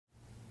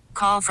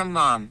Call from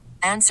mom.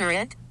 Answer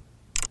it.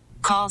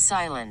 Call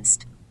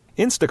silenced.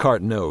 Instacart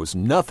knows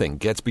nothing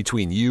gets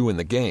between you and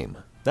the game.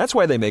 That's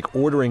why they make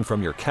ordering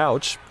from your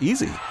couch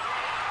easy.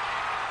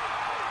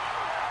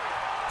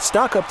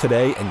 Stock up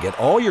today and get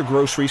all your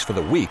groceries for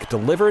the week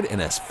delivered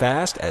in as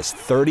fast as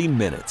 30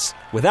 minutes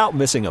without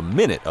missing a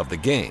minute of the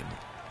game.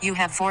 You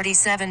have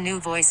 47 new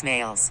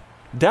voicemails.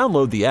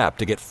 Download the app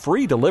to get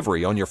free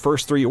delivery on your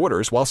first 3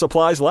 orders while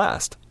supplies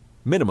last.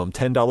 Minimum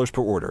 $10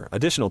 per order.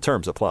 Additional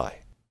terms apply.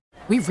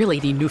 We really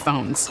need new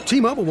phones.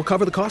 T-Mobile will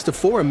cover the cost of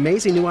 4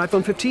 amazing new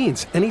iPhone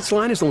 15s, and each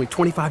line is only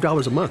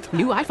 $25 a month.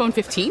 New iPhone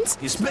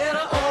 15s? It's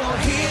better over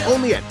here.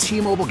 Only at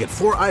T-Mobile, get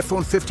 4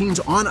 iPhone 15s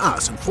on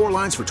us and 4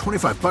 lines for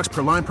 $25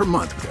 per line per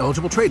month with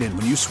eligible trade-in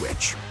when you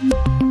switch.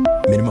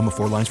 Minimum of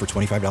 4 lines for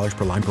 $25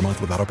 per line per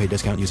month with autopay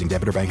discount using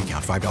debit or bank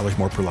account. $5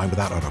 more per line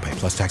without autopay,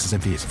 plus taxes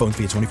and fees. Phone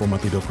fee at 24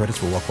 monthly bill credits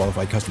for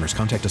well-qualified customers.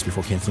 Contact us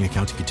before canceling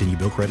account to continue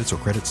bill credits or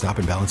credit stop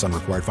and balance on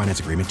required finance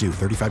agreement due.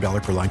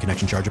 $35 per line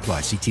connection charge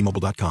applies. See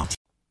T-Mobile.com.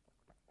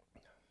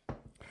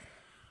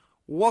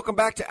 Welcome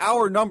back to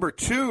hour number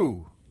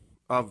 2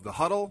 of the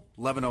Huddle,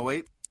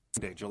 11:08,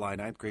 Monday, July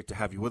 9th. Great to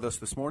have you with us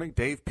this morning.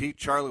 Dave, Pete,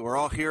 Charlie, we're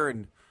all here,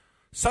 and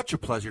such a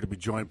pleasure to be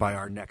joined by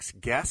our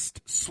next guest.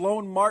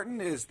 Sloane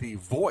Martin is the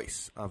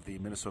voice of the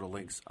Minnesota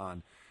Lynx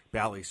on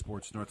Bally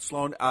Sports North.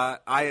 Sloane,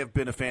 I have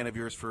been a fan of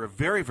yours for a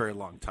very, very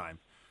long time,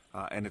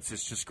 and it's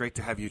just great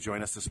to have you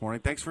join us this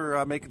morning. Thanks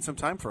for making some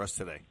time for us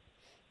today.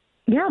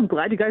 Yeah, I'm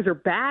glad you guys are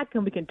back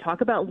and we can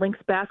talk about Lynx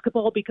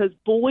basketball because,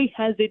 boy,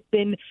 has it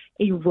been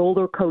a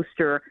roller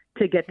coaster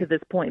to get to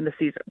this point in the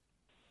season.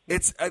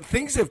 It's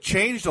things have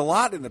changed a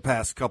lot in the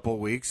past couple of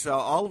weeks.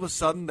 All of a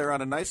sudden, they're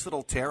on a nice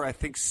little tear. I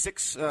think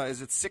 6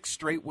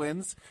 straight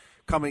wins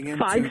coming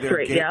into 5 their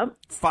straight, game. yeah.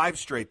 5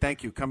 straight,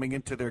 thank you, coming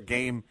into their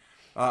game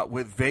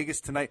with Vegas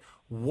tonight.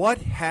 What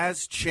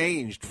has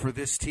changed for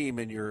this team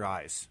in your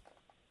eyes?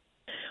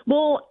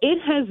 Well, it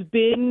has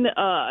been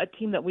a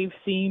team that we've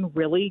seen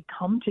really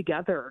come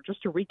together.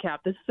 Just to recap,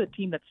 this is a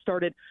team that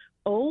started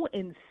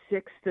 0-6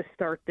 to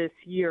start this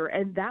year,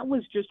 and that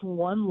was just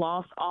one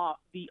loss off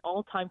the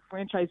all-time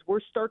franchise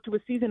worst start to a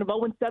season of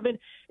 0-7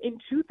 in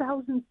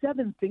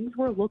 2007. Things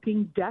were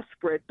looking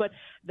desperate, but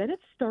then it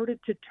started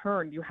to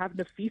turn. You have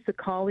Nafisa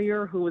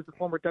Collier, who was the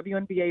former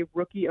WNBA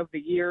Rookie of the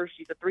Year.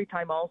 She's a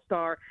 3-time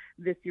All-Star.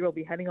 This year will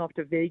be heading off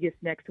to Vegas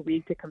next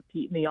week to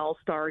compete in the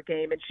All-Star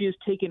game, and she has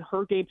taken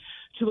her game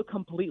to a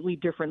completely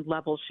different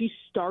level. She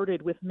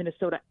started with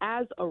Minnesota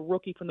as a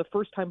rookie from the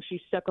first time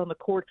she stepped on the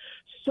court,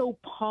 so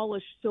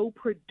polished, so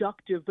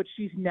productive, but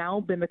she's now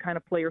been the kind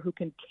of player who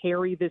can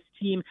carry this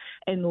team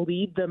and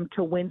lead them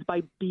to wins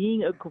by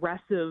being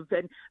aggressive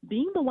and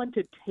being the one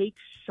to take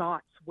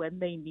shots when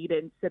they need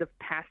it instead of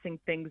passing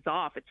things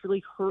off. It's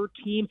really her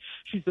team.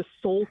 She's the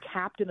sole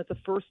captain. It's the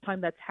first time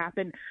that's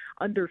happened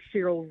under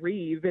Cheryl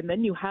Reeve. And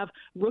then you have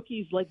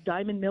rookies like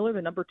Diamond Miller,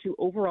 the number 2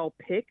 overall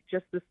pick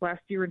just this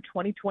last year in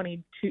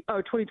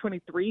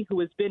 2023, who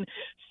has been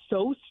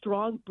so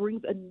strong,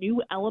 brings a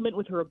new element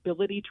with her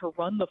ability to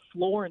run the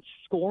floor and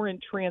score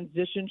in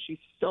transition. She's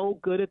so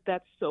good at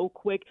that, so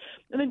quick.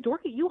 And then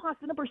Dorka Juhas,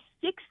 the number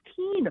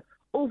 16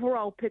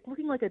 overall pick,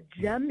 looking like a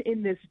gem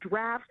in this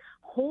draft,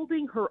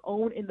 holding her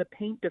own in the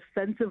paint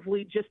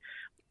defensively, just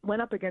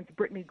went up against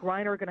Brittany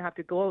Griner, going to have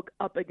to go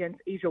up against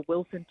Asia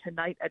Wilson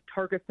tonight at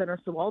Target Center.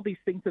 So all these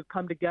things have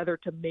come together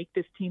to make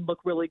this team look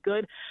really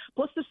good.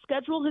 Plus, the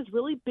schedule has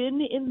really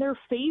been in their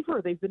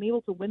favor. They've been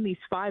able to win these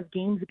 5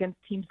 games against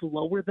teams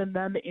lower than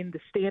them in the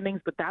standings,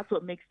 but that's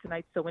what makes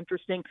tonight so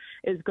interesting,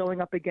 is going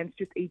up against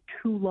just a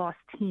 2-loss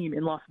team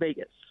in Las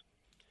Vegas.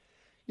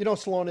 You know,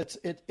 Sloane,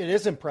 it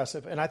is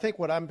impressive. And I think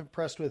what I'm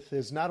impressed with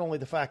is not only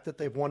the fact that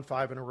they've won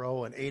 5 in a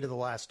row and 8 of the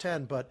last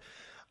 10, but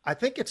I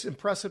think it's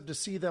impressive to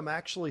see them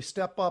actually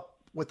step up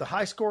with the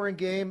high-scoring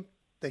game.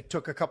 They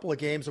took a couple of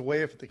games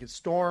away if they could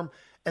Storm.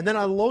 And then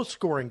a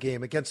low-scoring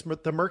game against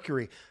the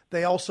Mercury,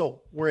 they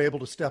also were able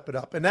to step it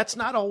up. And that's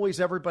not always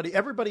everybody.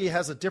 Everybody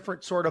has a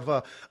different sort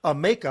of a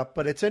makeup,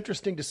 but it's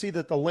interesting to see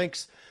that the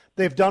Lynx,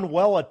 they've done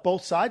well at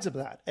both sides of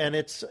that. And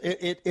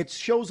it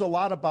shows a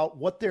lot about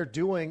what they're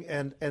doing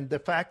and the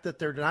fact that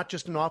they're not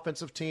just an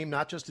offensive team,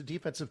 not just a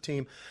defensive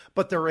team,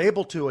 but they're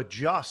able to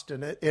adjust.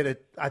 And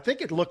I think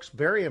it looks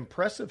very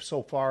impressive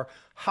so far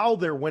how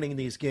they're winning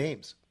these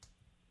games.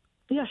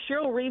 Yeah,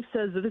 Cheryl Reeve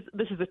says that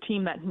this is a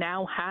team that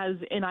now has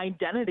an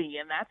identity,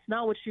 and that's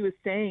not what she was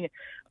saying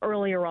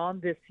earlier on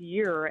this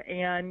year.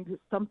 And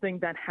something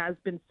that has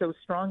been so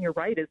strong, you're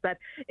right, is that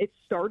it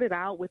started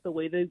out with the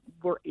way they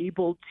were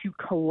able to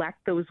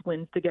collect those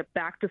wins to get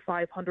back to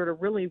 500. It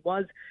really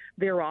was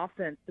their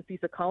offense.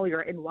 Nafisa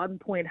Collier in one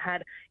point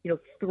had,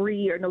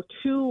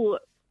 2.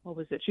 What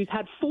was it? She's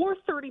had 4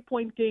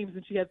 30-point games,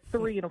 and she had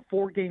 3 in a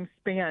 4-game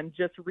span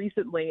just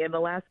recently in the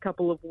last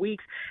couple of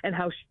weeks, and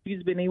how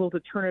she's been able to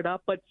turn it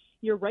up. But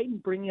you're right in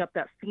bringing up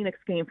that Phoenix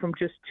game from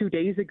just 2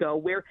 days ago,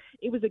 where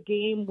it was a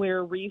game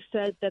where Reeves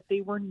said that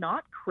they were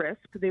not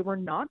crisp, they were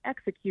not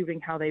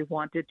executing how they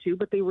wanted to,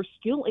 but they were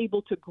still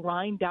able to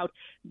grind out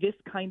this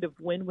kind of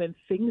win when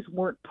things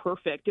weren't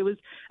perfect. It was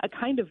a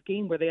kind of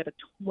game where they had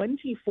a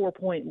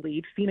 24-point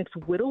lead. Phoenix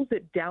whittles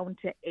it down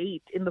to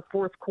 8 in the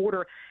fourth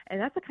quarter, and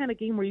that's the kind of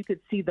game where you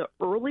could see the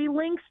early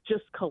Lynx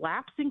just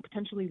collapsing,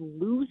 potentially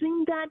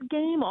losing that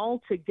game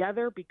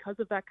altogether because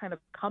of that kind of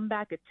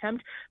comeback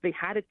attempt. They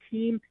had a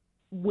team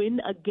win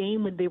a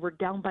game when they were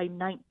down by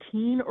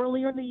 19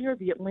 earlier in the year,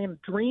 the Atlanta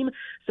Dream.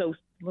 So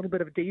a little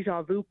bit of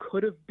deja vu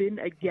could have been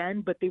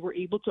again, but they were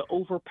able to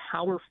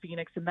overpower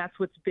Phoenix, and that's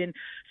what's been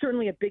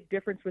certainly a big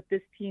difference with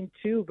this team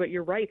too. But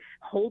you're right,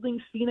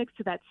 holding Phoenix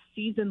to that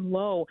season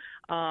low,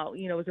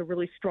 is a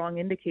really strong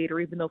indicator,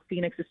 even though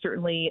Phoenix is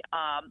certainly,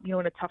 in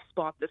a tough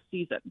spot this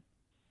season.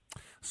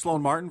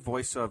 Sloane Martin,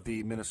 voice of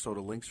the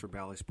Minnesota Lynx for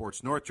Bally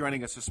Sports North,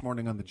 joining us this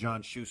morning on the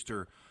John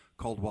Schuster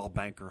Coldwell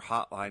Banker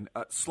Hotline.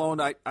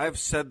 Sloane, I've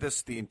said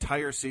this the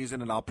entire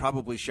season, and I'll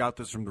probably shout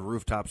this from the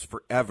rooftops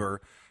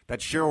forever,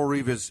 that Cheryl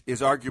Reeves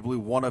is arguably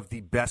one of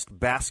the best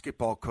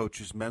basketball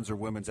coaches, men's or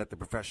women's, at the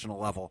professional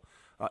level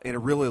in a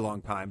really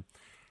long time.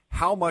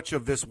 How much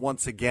of this,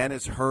 once again,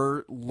 is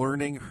her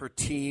learning her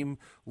team,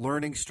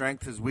 learning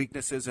strengths and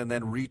weaknesses, and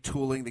then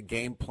retooling the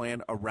game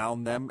plan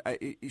around them?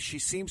 She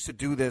seems to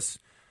do this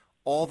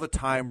all the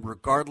time,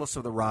 regardless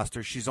of the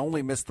roster. She's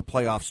only missed the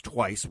playoffs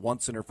twice,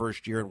 once in her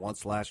first year and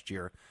once last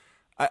year.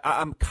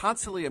 I'm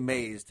constantly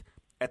amazed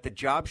at the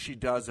job she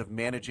does of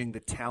managing the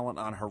talent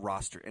on her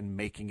roster and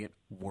making it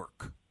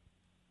work.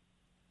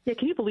 Yeah,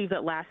 can you believe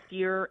that last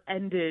year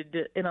ended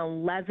an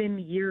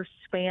 11-year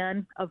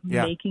span of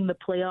making the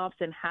playoffs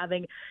and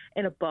having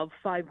an above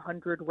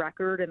 500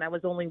 record, and that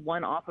was only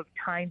one off of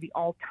tying the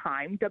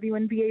all-time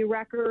WNBA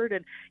record.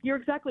 And you're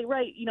exactly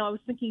right. I was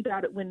thinking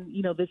about it when,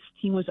 this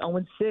team was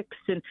 0-6,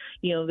 and,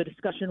 the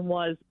discussion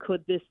was,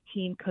 could this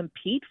team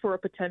compete for a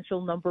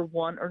potential number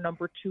 1 or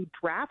number 2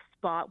 draft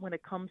spot when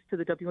it comes to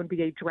the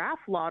WNBA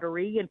draft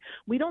lottery? And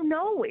we don't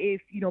know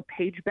if,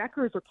 Paige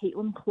Beckers or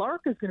Caitlin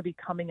Clark is going to be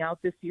coming out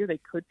this year. They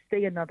could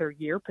stay another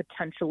year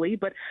potentially,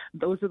 but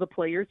those are the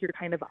players you're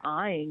kind of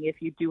eyeing if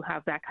you do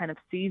have that kind of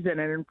season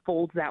and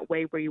unfolds that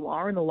way where you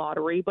are in the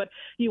lottery. But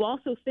you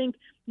also think,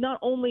 not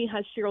only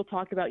has Cheryl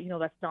talked about,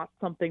 that's not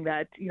something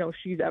that,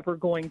 she's ever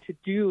going to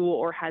do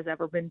or has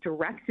ever been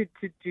directed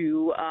to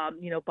do,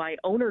 by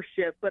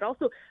ownership, but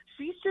also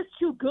she's just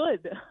too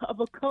good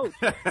of a coach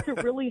to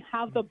really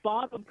have the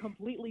bottom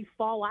completely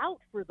fall out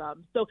for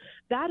them. So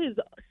that is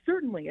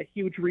certainly a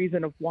huge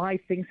reason of why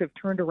things have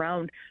turned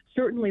around,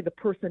 certainly the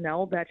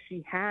personnel that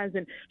she has.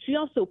 And she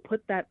also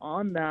put that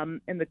on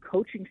them and the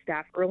coaching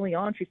staff early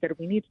on. She said,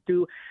 we need to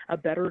do a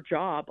better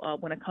job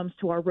when it comes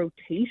to our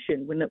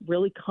rotation, when it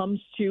really comes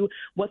to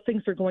what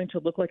things are going to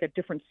look like at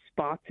different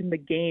spots in the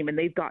game. And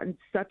they've gotten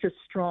such a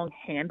strong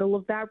handle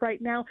of that right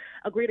now.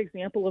 A great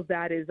example of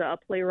that is a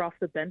player off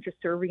the bench, a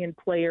Serbian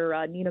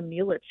player, Nina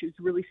Milic, who's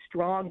really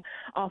strong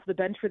off the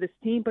bench for this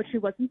team, but she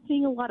wasn't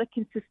seeing a lot of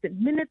consistent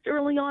minutes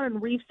early on.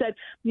 And Reeves said,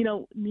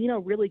 Nina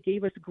really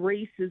gave us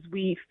grace as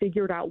we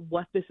figured out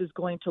what this is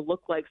going to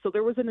look like. So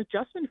there was an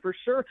adjustment for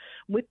sure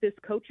with this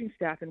coaching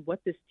staff and what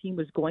this team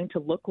was going to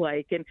look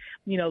like. And,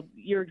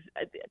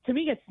 to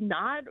me, it's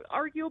not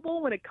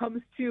arguable when it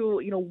comes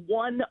to,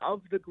 one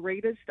of the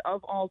greatest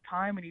of all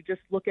time. And you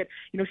just look at,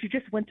 she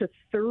just went to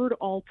 3rd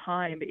all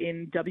time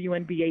in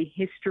WNBA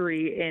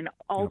history in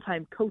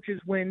all-time coaches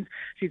wins.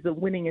 She's the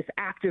winningest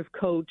active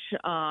coach,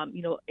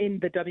 in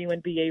the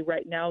WNBA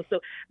right now. So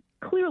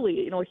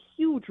clearly, a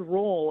huge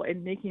role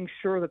in making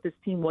sure that this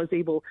team was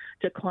able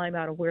to climb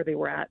out of where they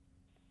were at.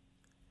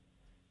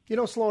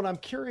 Sloane, I'm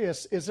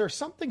curious, is there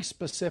something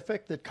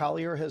specific that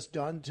Collier has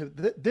done to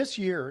this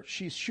year?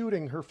 She's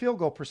shooting, her field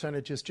goal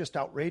percentage is just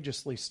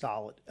outrageously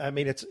solid. I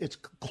mean, it's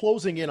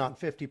closing in on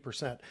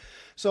 50%.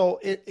 So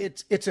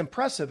it's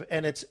impressive,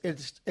 and it's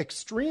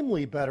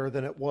extremely better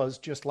than it was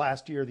just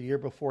last year, the year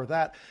before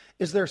that.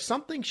 Is there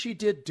something she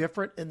did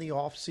different in the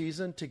off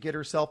season to get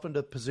herself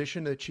into the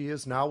position that she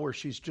is now, where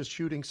she's just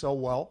shooting so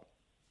well?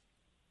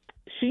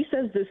 She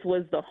says this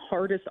was the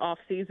hardest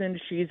offseason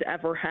she's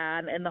ever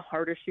had and the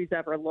hardest she's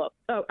ever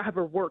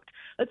worked.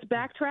 Let's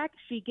backtrack.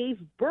 She gave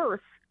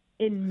birth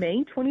in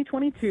May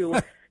 2022,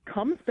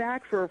 comes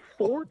back for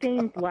 4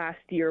 games last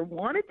year,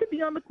 wanted to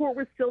be on the court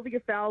with Sylvia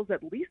Fowles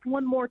at least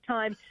one more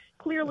time,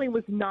 clearly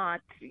was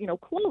not,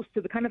 close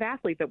to the kind of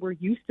athlete that we're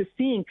used to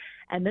seeing.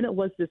 And then it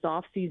was this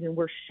offseason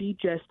where she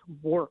just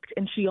worked.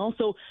 And she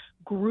also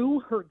grew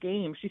her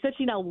game. She said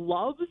she now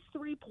loves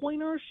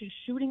 3-pointers. She's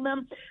shooting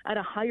them at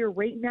a higher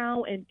rate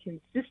now and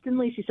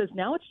consistently. She says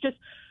now it's just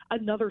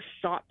another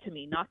shot to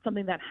me, not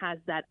something that has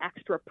that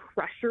extra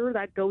pressure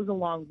that goes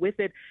along with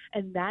it.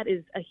 And that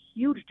is a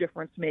huge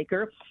difference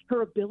maker.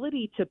 Her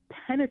ability to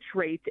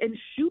penetrate and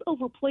shoot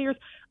over players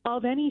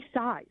of any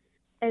size.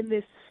 And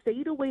this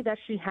fadeaway that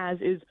she has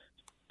is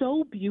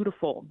so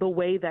beautiful the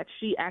way that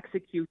she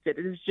executes it.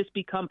 It has just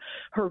become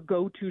her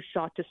go-to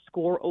shot to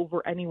score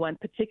over anyone,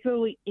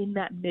 particularly in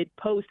that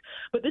mid-post.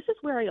 But this is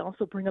where I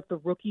also bring up the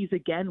rookies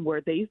again,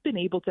 where they've been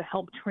able to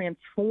help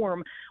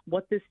transform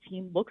what this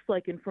team looks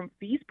like. And from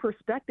Fee's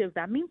perspective,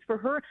 that means for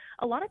her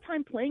a lot of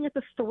time playing at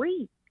the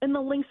 3. And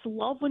the Lynx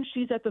love when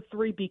she's at the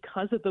 3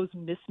 because of those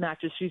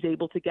mismatches she's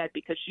able to get,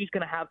 because she's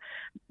going to have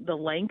the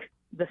length,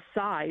 the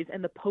size,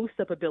 and the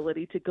post-up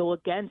ability to go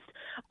against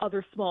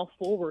other small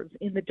forwards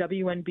in the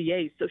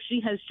WNBA. So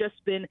she has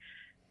just been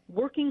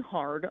working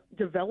hard,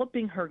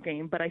 developing her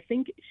game, but I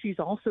think she's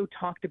also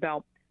talked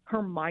about her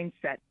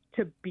mindset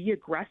to be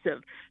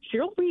aggressive.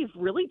 Cheryl Reeve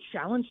really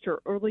challenged her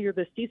earlier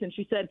this season.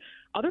 She said,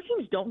 other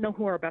teams don't know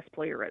who our best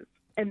player is.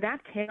 And that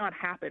cannot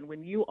happen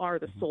when you are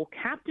the sole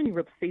captain,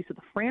 you're the face of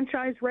the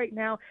franchise right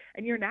now,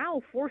 and you're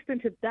now forced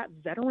into that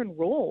veteran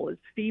role as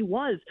Fee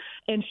was.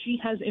 And she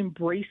has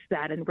embraced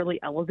that and really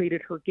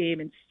elevated her game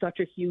in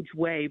such a huge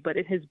way. But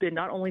it has been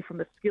not only from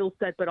the skill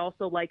set, but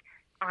also like,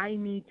 I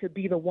need to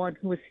be the one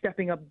who is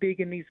stepping up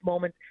big in these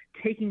moments,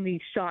 taking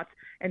these shots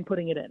and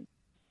putting it in.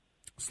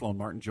 Sloane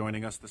Martin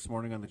joining us this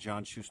morning on the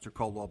John Schuster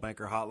Coldwell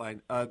Banker Hotline.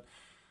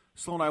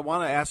 Sloane, I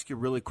want to ask you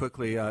really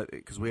quickly,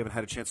 because we haven't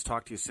had a chance to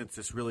talk to you since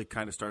this really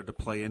kind of started to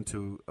play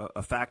into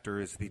a factor,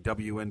 is the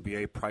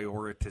WNBA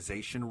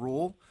prioritization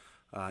rule.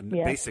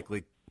 Yes.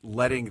 Basically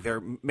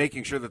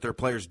making sure that their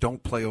players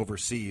don't play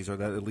overseas, or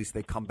that at least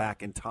they come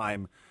back in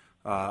time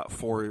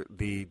for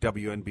the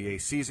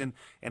WNBA season,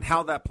 and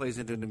how that plays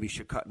into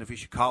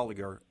Navisha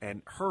Collier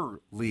and her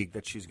league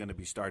that she's going to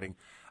be starting.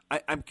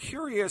 I'm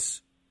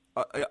curious,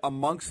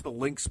 amongst the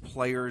Lynx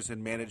players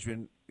and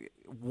management,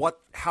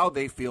 how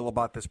they feel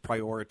about this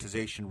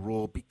prioritization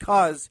rule,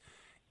 because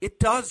it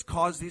does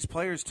cause these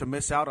players to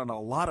miss out on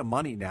a lot of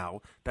money now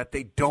that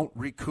they don't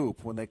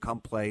recoup when they come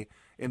play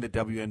in the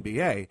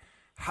WNBA.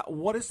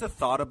 What is the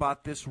thought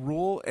about this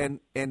rule,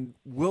 and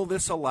will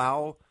this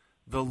allow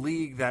the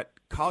league that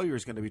Collier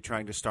is going to be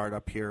trying to start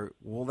up here,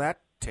 will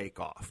that take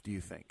off, do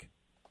you think?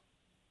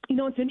 You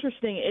know, it's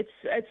interesting.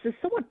 It's a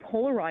somewhat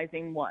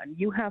polarizing one.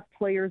 You have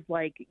players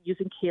like,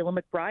 using Kayla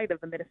McBride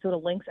of the Minnesota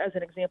Lynx as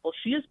an example.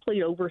 She has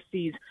played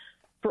overseas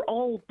for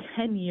all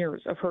 10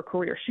 years of her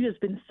career. She has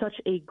been such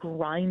a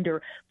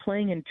grinder,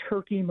 playing in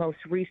Turkey most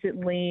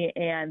recently,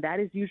 and that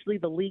is usually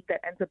the league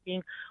that ends up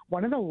being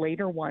one of the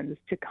later ones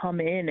to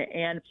come in.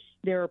 And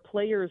there are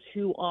players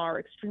who are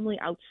extremely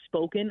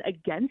outspoken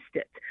against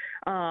it,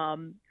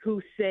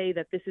 who say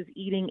that this is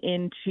eating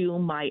into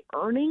my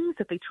earnings,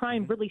 that they try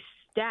and really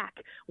stack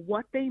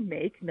what they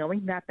make,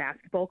 knowing that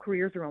basketball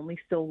careers are only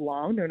so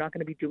long. They're not going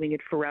to be doing it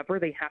forever.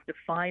 They have to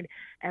find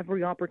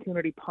every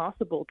opportunity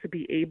possible to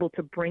be able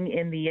to bring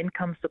in the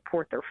income,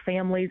 support their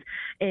families.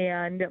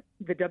 And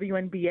the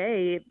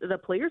WNBA, the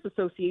Players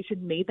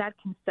Association, made that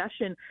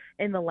concession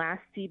in the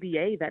last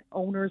CBA, that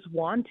owners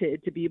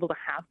wanted to be able to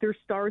have their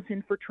stars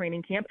in for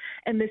training camp.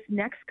 And this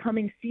next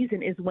coming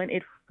season is when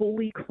it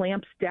fully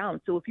clamps down.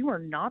 So if you are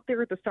not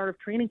there at the start of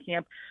training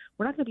camp,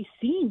 we're not going to be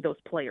seeing those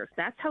players.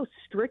 That's how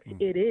strict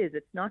it is.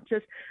 It's not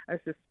just a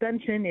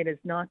suspension. It is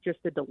not just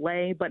a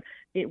delay, but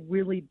it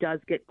really does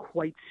get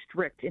quite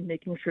strict in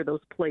making sure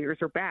those players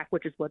are back,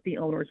 which is what the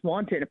owners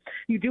wanted.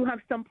 You do have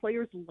some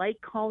players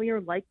like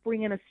Collier, like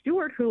Brianna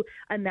Stewart, who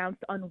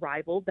announced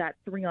Unrivaled, that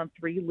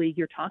 3-on-3 league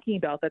you're talking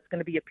about that's going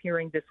to be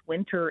appearing this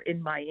winter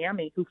in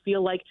Miami, who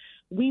feel like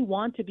we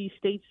want to be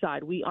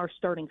stateside. We are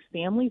starting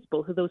families.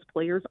 Both of those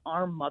players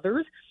are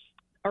mothers.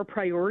 Our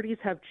priorities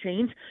have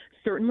changed.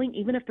 Certainly,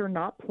 even if they're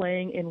not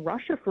playing in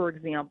Russia, for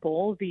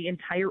example, the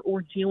entire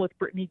ordeal with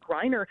Brittany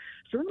Griner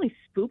certainly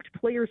spooked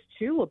players,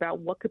 too, about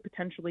what could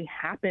potentially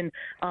happen,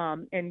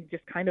 and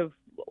just kind of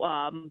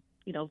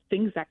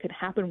things that could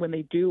happen when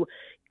they do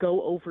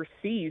go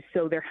overseas.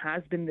 So there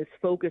has been this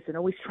focus and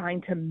always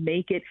trying to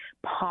make it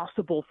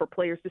possible for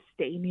players to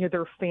stay near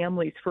their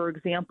families, for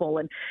example.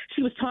 And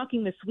she was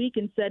talking this week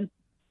and said,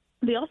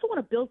 they also want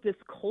to build this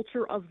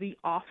culture of the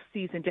off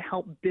season to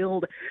help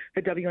build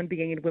the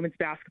WNBA and women's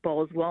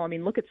basketball as well. I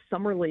mean, look at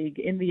Summer League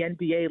in the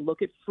NBA,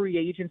 look at free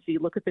agency,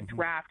 look at the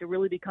draft. It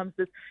really becomes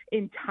this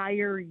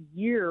entire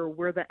year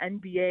where the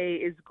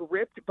NBA is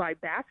gripped by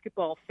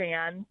basketball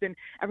fans and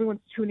everyone's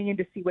tuning in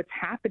to see what's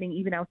happening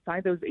even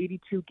outside those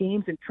 82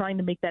 games and trying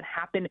to make that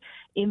happen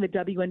in the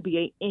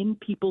WNBA in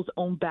people's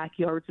own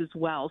backyards as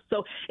well.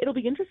 So it'll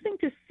be interesting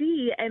to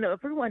see. And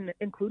everyone,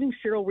 including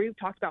Cheryl Reeve,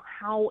 talked about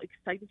how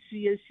excited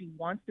she is. She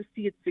wants to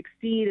see it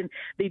succeed, and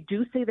they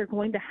do say they're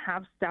going to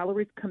have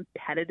salaries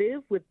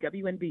competitive with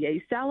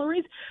WNBA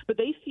salaries, but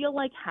they feel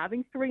like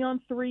having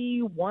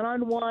 3-on-3,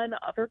 1-on-1,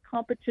 other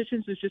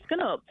competitions is just going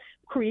to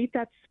create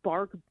that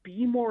spark,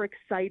 be more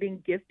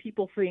exciting, give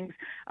people things,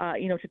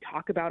 to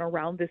talk about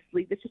around this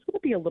league. It's just going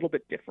to be a little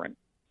bit different.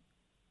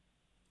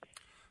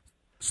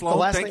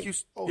 Sloane, thank you.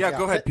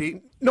 Go ahead,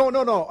 Pete.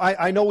 No.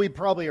 I know we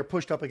probably are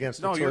pushed up against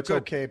it, so it's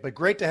good. okay. But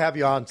great to have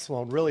you on,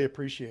 Sloane. Really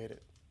appreciate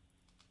it.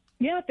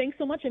 Yeah, thanks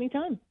so much.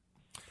 Anytime.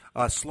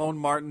 Sloane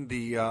Martin,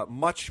 the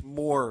much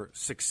more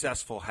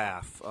successful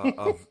half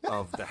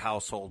of the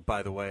household,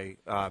 by the way.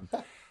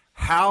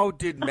 How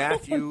did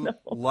Matthew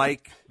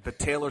like the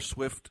Taylor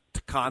Swift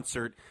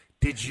concert?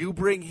 Did you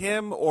bring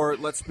him, or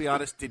let's be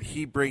honest, did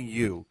he bring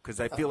you? Because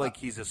I feel like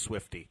he's a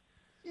Swiftie.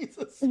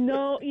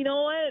 No, you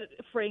know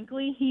what?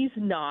 Frankly, he's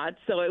not.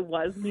 So it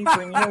was me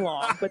bringing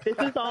along. But this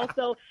is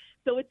also,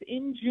 so it's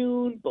in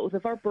June. Both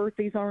of our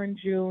birthdays are in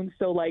June.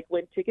 So, like,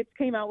 when tickets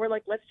came out, we're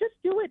like, let's just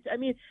do it. I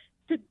mean,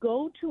 to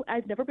go to,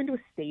 I've never been to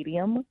a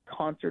stadium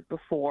concert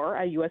before,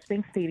 at US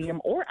Bank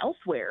Stadium or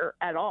elsewhere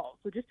at all.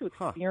 So just to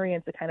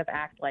experience a kind of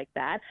act like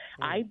that,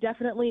 I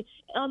definitely,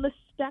 on the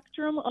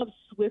spectrum of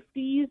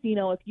Swifties, you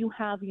know, if you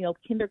have, you know,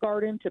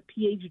 kindergarten to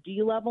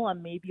PhD level,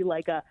 I'm maybe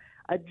like a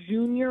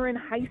junior in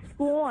high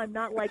school. I'm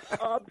not like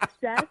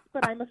obsessed,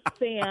 but I'm a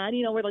fan.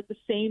 You know, we're like the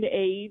same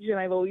age, and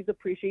I've always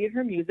appreciated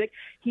her music.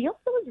 He also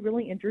was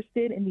really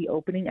interested in the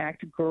opening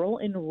act, Girl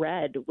in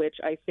Red, which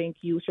I think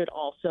you should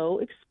also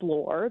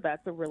explore.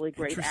 That's a really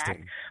great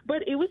act.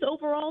 But it was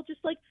overall just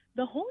like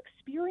the whole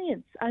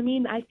experience. I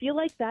mean, I feel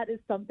like that is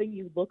something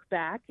you look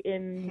back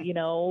in, you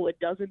know, a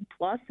dozen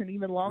plus and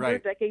even longer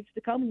decades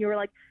to come, and you were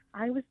like,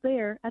 I was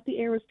there at the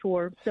Eras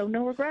Tour, so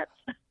no regrets.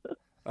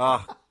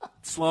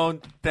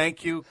 Sloane,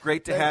 thank you.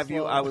 Great to have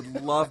you. I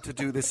would love to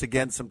do this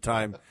again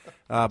sometime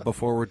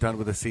before we're done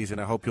with the season.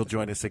 I hope you'll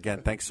join us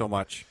again. Thanks so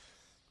much.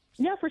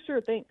 Yeah, for sure.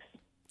 Thanks.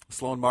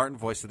 Sloane Martin,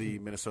 voice of the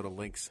Minnesota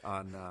Lynx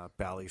on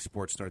Bally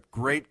Sports North.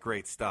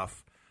 Great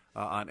stuff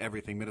on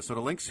everything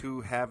Minnesota Lynx,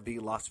 who have the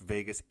Las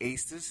Vegas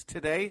Aces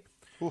today,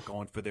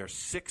 going for their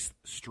 6th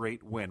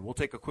straight win. We'll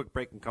take a quick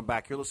break and come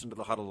back. You're listening to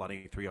the Huddle on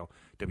 830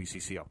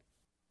 WCCO.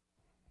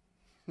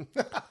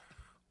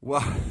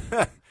 Well,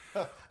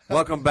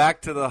 welcome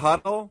back to the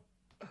Huddle.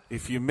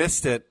 If you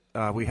missed it,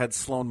 we had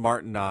Sloane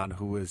Martin on,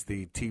 who is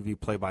the TV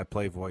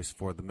play-by-play voice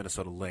for the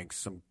Minnesota Lynx.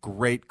 Some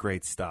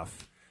great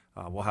stuff.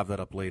 We'll have that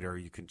up later.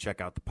 You can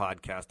check out the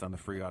podcast on the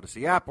free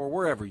Odyssey app or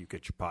wherever you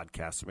get your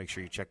podcasts, so make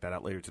sure you check that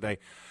out later today.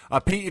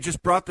 Pete, you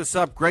just brought this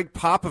up. Greg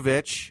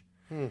Popovich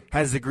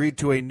has agreed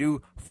to a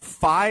new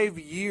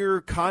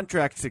 5-year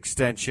contract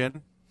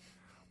extension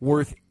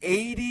worth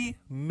 $80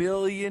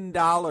 million.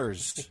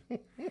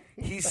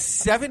 He's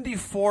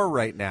 74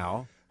 right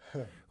now,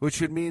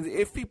 which would mean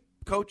if he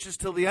coaches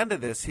till the end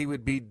of this, he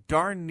would be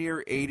darn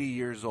near 80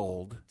 years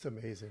old. It's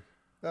amazing.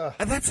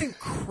 And that's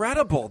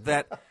incredible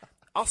that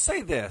I'll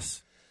say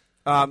this,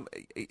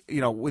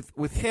 you know,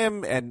 with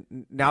him,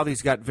 and now that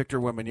he's got Victor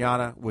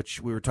Wembanyama,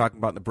 which we were talking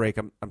about in the break,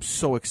 I'm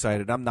so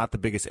excited. I'm not the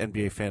biggest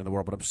NBA fan in the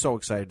world, but I'm so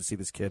excited to see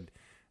this kid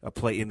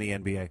play in the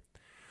NBA.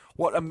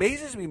 What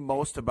amazes me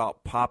most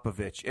about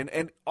Popovich,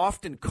 and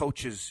often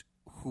coaches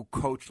who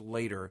coach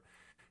later,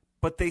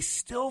 but they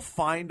still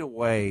find a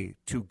way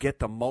to get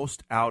the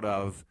most out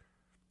of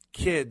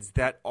kids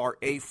that are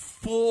a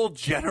full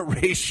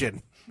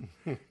generation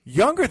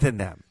younger than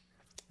them.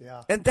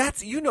 Yeah. And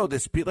that's, you know,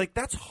 this, like,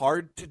 that's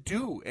hard to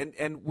do.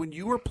 And when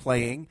you were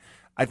playing,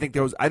 I think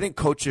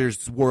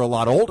coaches were a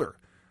lot older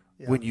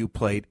when you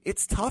played.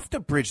 It's tough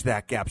to bridge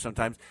that gap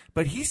sometimes,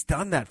 but he's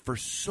done that for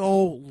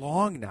so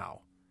long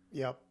now.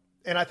 Yep.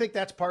 And I think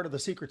that's part of the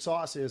secret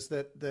sauce is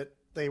that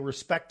they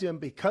respect him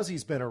because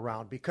he's been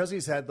around, because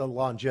he's had the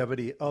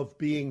longevity of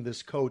being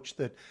this coach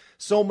that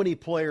so many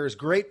players,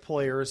 great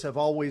players, have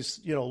always,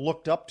 you know,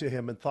 looked up to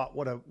him and thought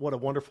what a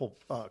wonderful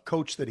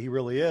coach that he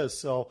really is.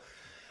 So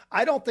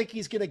I don't think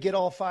he's going to get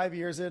all 5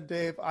 years in,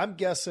 Dave. I'm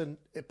guessing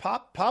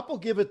Pop will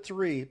give it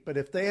 3, but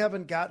if they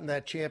haven't gotten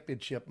that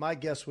championship, my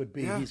guess would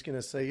be he's going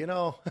to say, you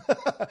know,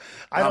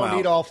 I don't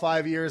need all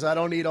 5 years. I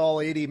don't need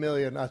all 80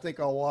 million. I think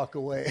I'll walk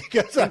away.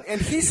 And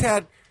he's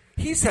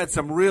had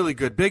some really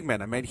good big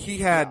men. I mean, he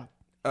had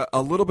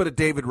a little bit of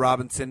David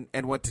Robinson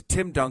and went to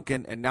Tim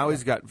Duncan, and now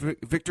he's got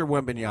Victor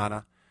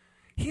Wembanyama.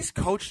 He's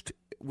coached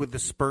with the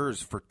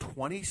Spurs for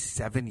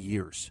 27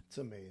 years. It's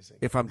amazing.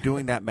 If I'm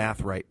doing that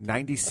math right.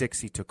 96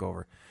 he took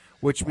over,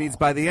 which means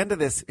by the end of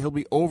this, he'll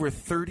be over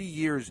 30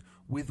 years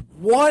with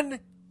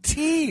one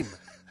team.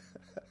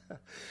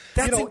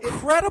 That's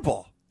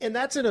incredible. And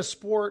that's in a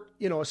sport,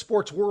 you know, a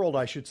sports world,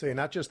 I should say,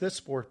 not just this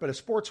sport, but a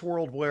sports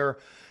world where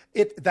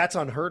that's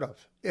unheard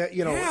of.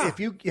 You know,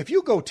 if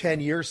you go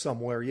 10 years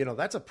somewhere, you know,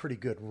 that's a pretty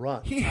good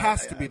run. He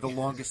has to be the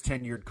longest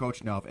tenured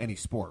coach now of any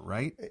sport,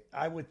 right?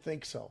 I would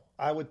think so.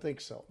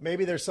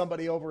 Maybe there's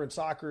somebody over in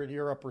soccer in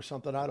Europe or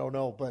something. I don't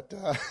know, but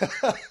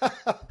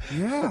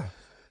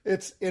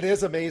it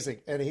is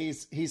amazing. And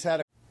he's had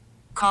a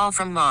call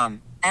from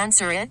mom.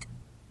 Answer it.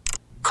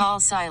 Call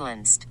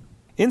silenced.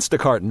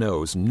 Instacart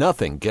knows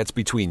nothing gets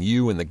between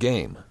you and the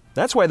game.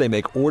 That's why they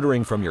make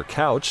ordering from your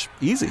couch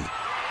easy.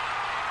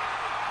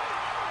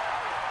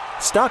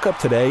 Stock up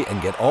today and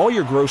get all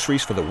your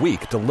groceries for the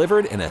week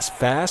delivered in as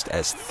fast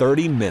as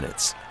 30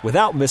 minutes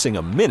without missing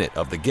a minute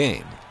of the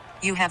game.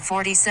 You have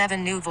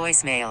 47 new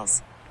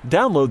voicemails.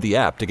 Download the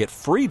app to get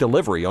free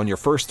delivery on your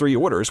first 3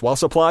 orders while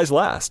supplies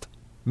last.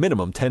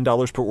 Minimum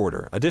 $10 per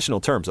order.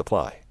 Additional terms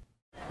apply.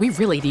 We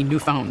really need new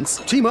phones.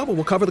 T-Mobile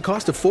will cover the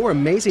cost of 4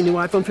 amazing new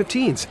iPhone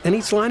 15s, and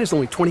each line is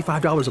only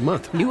 $25 a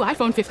month. New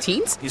iPhone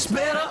 15s? It's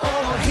better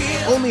over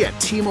here. Only at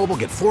T-Mobile,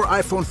 get 4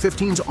 iPhone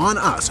 15s on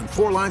us and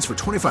 4 lines for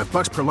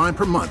 $25 per line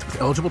per month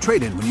with eligible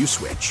trade-in when you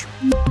switch.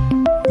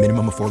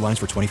 Minimum of 4 lines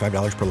for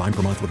 $25 per line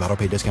per month with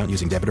autopay discount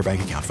using debit or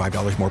bank account.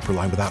 $5 more per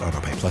line without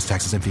autopay, plus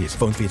taxes and fees.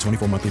 Phone fee at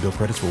 24 monthly bill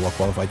credits for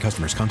well-qualified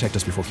customers. Contact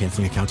us before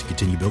canceling account to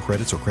continue bill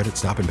credits or credit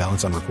stop and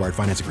balance on required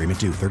finance agreement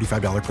due.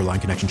 $35 per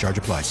line connection charge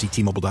applies. See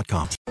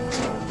T-Mobile.com.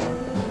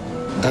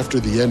 After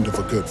the end of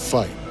a good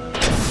fight,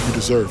 you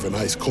deserve an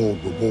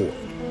ice-cold reward.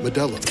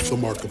 Modelo is the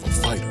mark of a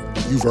fighter.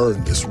 You've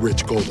earned this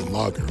rich golden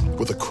lager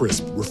with a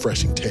crisp,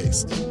 refreshing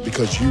taste.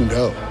 Because you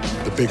know,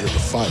 the bigger the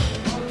fight,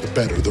 the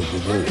better the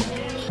reward.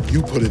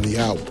 You put in the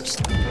hours,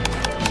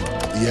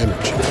 the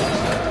energy,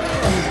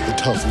 the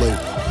tough labor.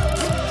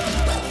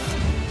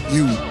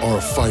 You are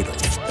a fighter,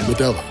 and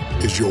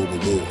Modelo is your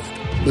reward.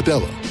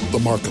 Modelo, the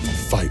mark of a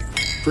fighter.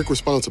 Drink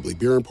responsibly.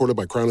 Beer imported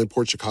by Crown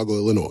Imports, Chicago,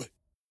 Illinois.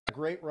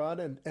 Great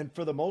run, and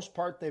for the most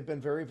part, they've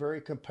been very, very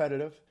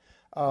competitive.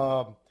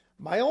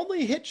 My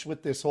only hitch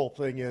with this whole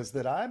thing is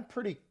that I'm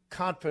pretty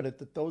confident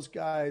that those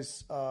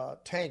guys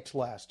tanked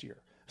last year.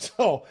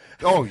 So,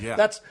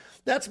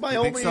 that's my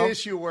only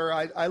issue where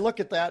I look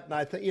at that and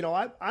I think,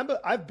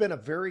 I've been a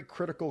very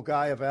critical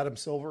guy of Adam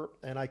Silver,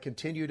 and I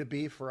continue to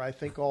be for I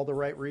think all the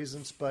right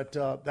reasons. But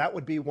that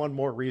would be one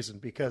more reason,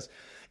 because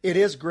it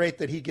is great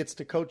that he gets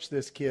to coach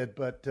this kid,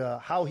 but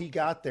how he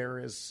got there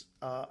is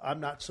I'm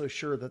not so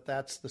sure that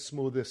that's the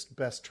smoothest,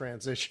 best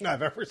transition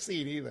I've ever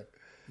seen either.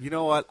 You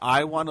know what?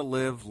 I want to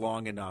live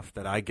long enough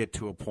that I get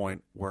to a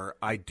point where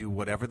I do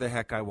whatever the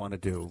heck I want to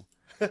do,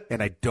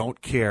 and I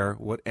don't care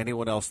what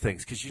anyone else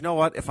thinks. Because you know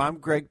what? If I'm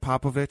Greg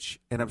Popovich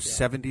and I'm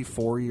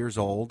 74 years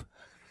old,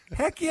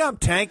 heck yeah, I'm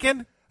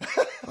tanking.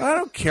 I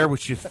don't care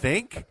what you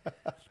think.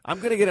 I'm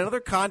going to get another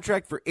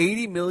contract for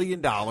 $80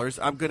 million.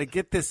 I'm going to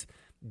get this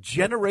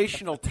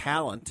generational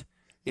talent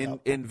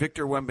in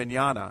Victor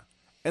Wembanyama,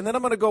 and then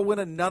I'm going to go win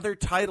another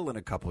title in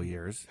a couple of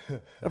years.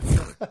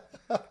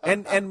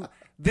 and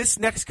this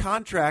next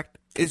contract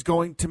is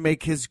going to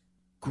make his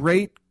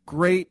great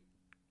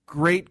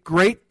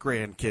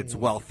grandkids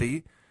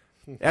wealthy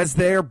as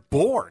they're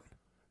born.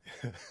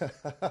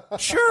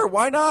 Sure,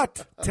 why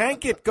not?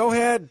 Tank it. Go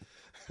ahead.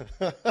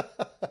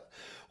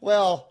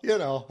 Well,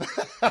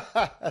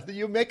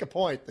 you make a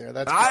point there.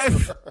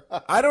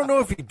 I don't know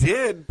if he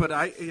did, but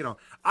I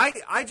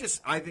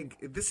think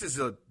this is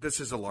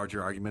a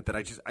larger argument that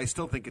I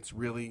still think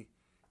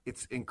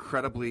it's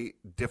incredibly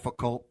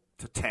difficult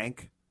to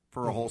tank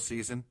for a whole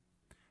season,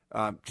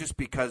 just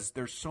because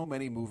there's so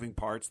many moving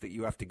parts that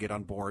you have to get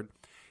on board,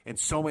 and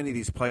so many of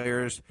these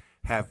players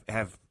have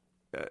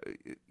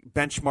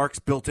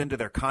benchmarks built into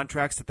their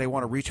contracts that they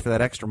want to reach for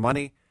that extra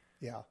money.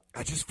 Yeah,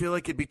 I just feel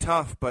like it'd be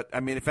tough. But I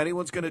mean, if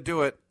anyone's going to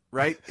do it,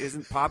 right?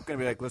 Isn't Pop going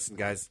to be like, listen,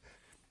 guys,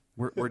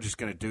 we're just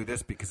going to do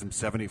this because I'm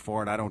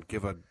 74 and I don't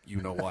give a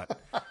what,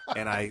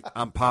 and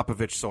I'm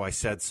Popovich, so I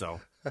said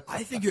so.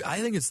 I think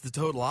it's the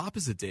total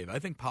opposite, Dave. I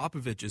think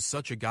Popovich is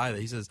such a guy that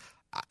he says,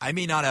 I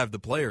may not have the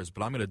players,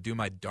 but I'm going to do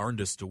my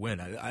darndest to win.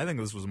 I think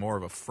this was more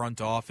of a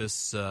front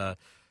office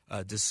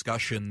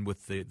discussion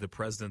with the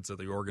presidents of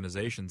the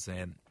organization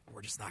saying,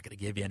 we're just not going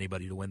to give you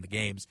anybody to win the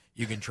games.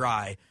 You can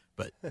try,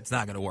 but it's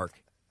not going to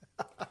work.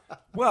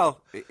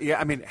 Well, yeah,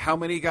 I mean, how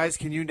many guys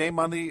can you name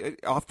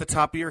off the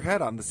top of your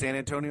head on the San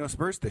Antonio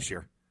Spurs this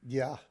year?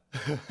 Yeah.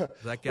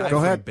 That guy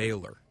from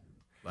Baylor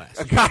last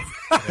year.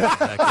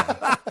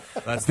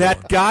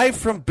 That guy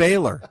from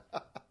Baylor.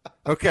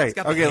 Okay, he's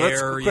got the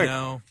hair, let's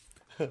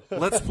quick.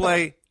 Let's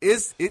play. Here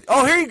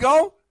you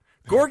go,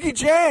 Gorgie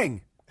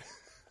Jang.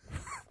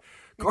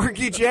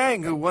 Gorgie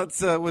Jang, who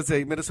once was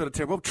a Minnesota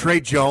Timberwolf.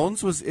 Trey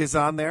Jones is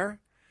on there.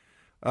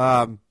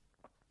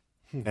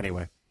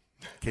 Anyway,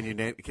 can you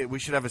name? We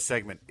should have a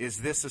segment.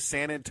 Is this a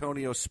San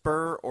Antonio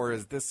Spur, or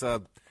is this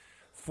a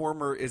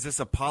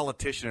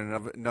politician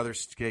in another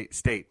state?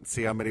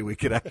 See how many we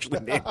could actually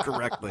name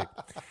correctly.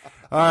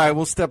 All right,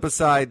 we'll step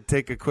aside,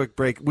 take a quick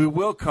break. We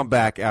will come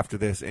back after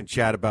this and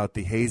chat about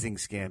the hazing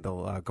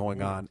scandal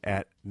going on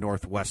at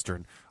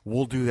Northwestern.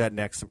 We'll do that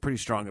next. Some pretty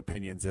strong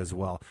opinions as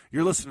well.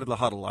 You're listening to The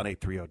Huddle on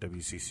 830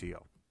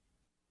 WCCO.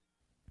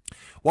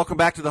 Welcome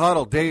back to The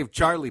Huddle. Dave,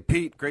 Charlie,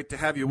 Pete, great to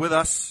have you with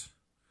us.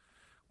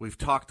 We've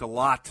talked a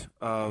lot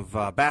of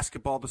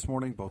basketball this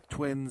morning, both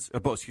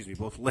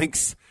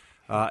Lynx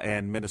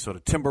and Minnesota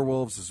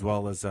Timberwolves, as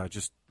well as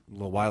just a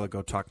little while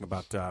ago talking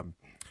about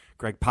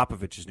Greg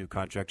Popovich's new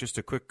contract. Just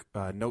a quick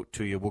note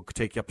to you. We'll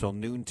take you up till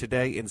noon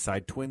today.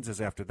 Inside Twins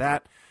is after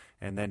that,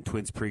 and then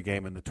Twins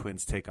pregame, and the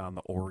Twins take on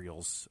the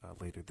Orioles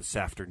later this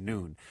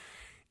afternoon.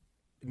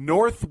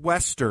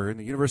 Northwestern,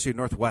 the University of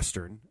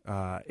Northwestern,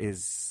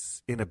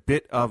 is in a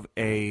bit of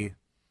a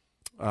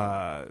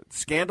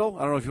scandal.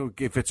 I don't know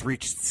if it's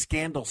reached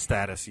scandal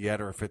status yet,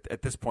 or if it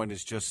at this point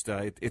is just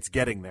it's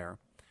getting there.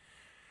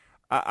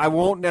 I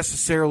won't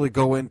necessarily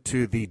go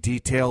into the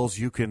details.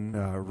 You can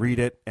read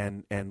it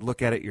and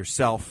look at it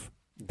yourself.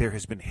 There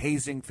has been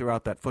hazing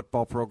throughout that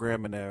football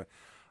program, and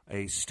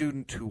a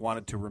student who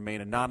wanted to remain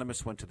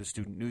anonymous went to the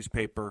student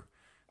newspaper,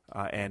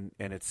 and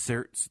it's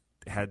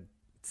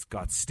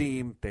got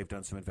steam. They've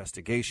done some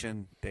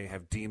investigation. They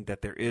have deemed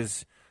that there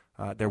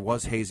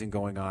was hazing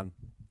going on,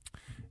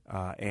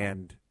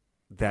 and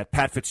that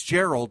Pat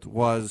Fitzgerald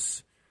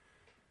was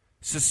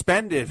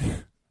suspended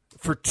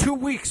for 2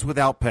 weeks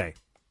without pay.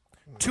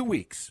 2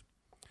 weeks.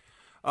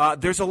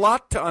 There's a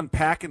lot to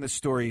unpack in the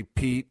story,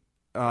 Pete,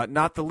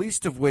 not the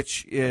least of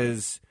which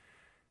is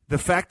the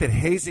fact that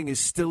hazing is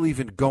still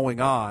even going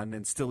on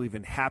and still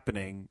even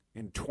happening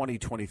in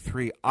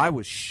 2023. I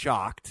was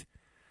shocked.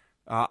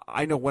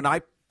 I know when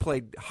I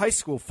played high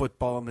school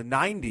football in the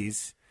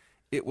 90s,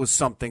 it was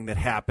something that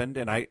happened,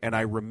 and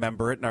I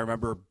remember it, and I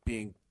remember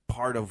being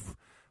part of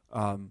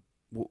it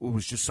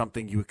was just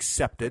something you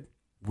accepted.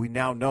 We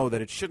now know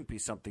that it shouldn't be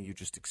something you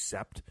just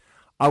accept.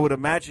 I would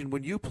imagine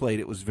when you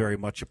played, it was very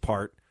much a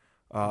part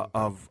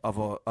of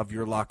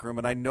your locker room,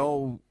 and I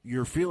know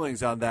your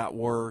feelings on that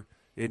were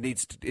it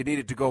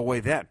needed to go away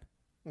then.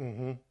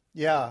 Mm-hmm.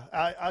 Yeah,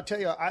 I'll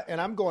tell you,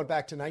 and I'm going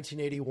back to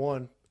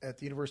 1981 at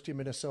the University of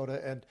Minnesota,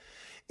 and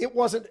it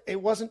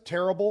wasn't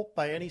terrible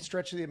by any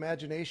stretch of the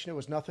imagination. It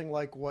was nothing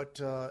like what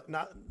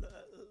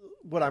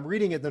I'm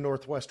reading in the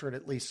Northwestern,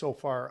 at least so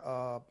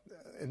far,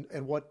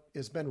 and what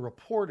has been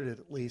reported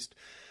at least.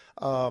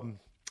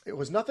 It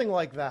was nothing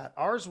like that.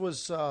 Ours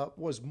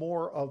was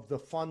more of the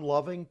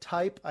fun-loving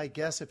type, I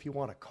guess, if you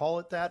want to call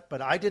it that.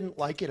 But I didn't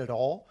like it at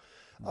all,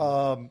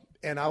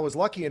 and I was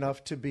lucky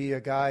enough to be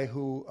a guy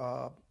who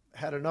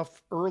had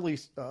enough early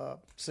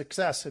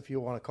success, if you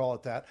want to call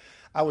it that.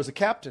 I was a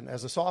captain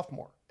as a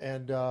sophomore,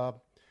 and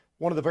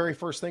one of the very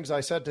first things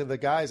I said to the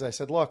guys, I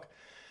said, "Look,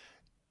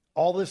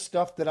 all this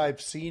stuff that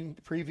I've seen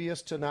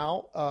previous to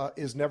now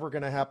is never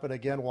going to happen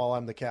again while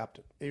I'm the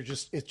captain.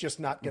 It's just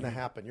not going to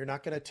happen. You're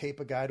not going to tape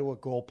a guy to a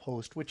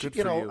goalpost, which,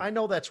 I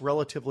know that's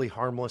relatively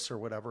harmless or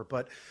whatever.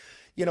 But,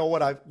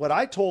 what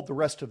I told the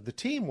rest of the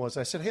team was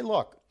I said, hey,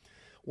 look,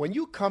 when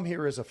you come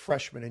here as a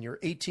freshman and you're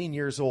 18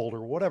 years old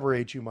or whatever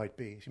age you might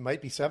be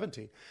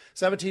 17,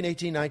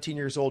 18, 19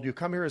 years old, you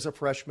come here as a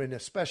freshman,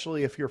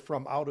 especially if you're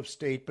from out of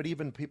state, but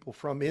even people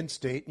from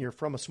in-state and you're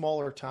from a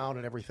smaller town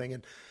and everything.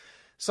 And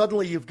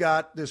suddenly you've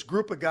got this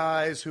group of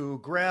guys who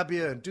grab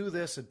you and do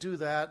this and do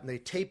that, and they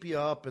tape you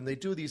up and they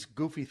do these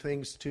goofy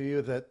things to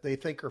you that they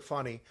think are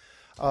funny.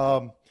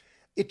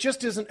 It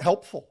just isn't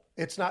helpful.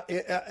 It's not,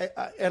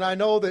 and I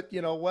know that,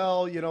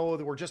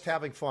 we're just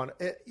having fun.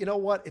 You know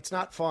what? It's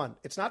not fun.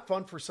 It's not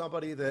fun for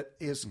somebody that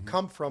is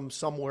come from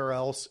somewhere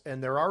else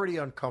and they're already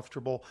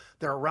uncomfortable.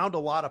 They're around a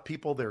lot of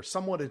people. They're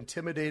somewhat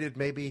intimidated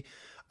maybe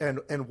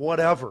and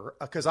whatever,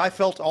 because I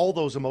felt all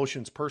those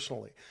emotions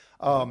personally.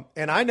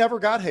 And I never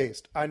got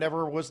hazed. I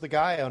never was the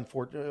guy,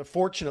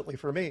 fortunately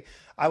for me.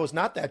 I was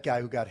not that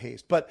guy who got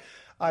hazed. But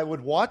I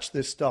would watch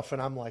this stuff,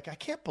 and I'm like, I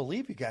can't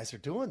believe you guys are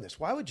doing this.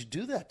 Why would you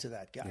do that to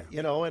that guy?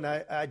 Yeah. And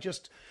I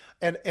just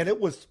 – and it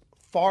was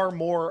far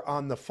more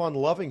on the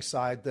fun-loving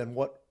side than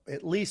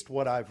at least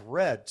what I've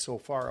read so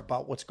far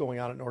about what's going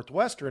on at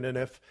Northwestern. And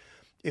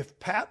if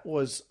Pat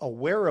was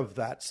aware of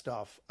that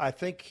stuff, I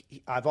think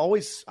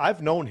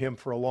I've known him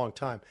for a long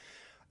time.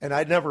 And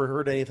I'd never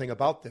heard anything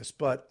about this,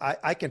 but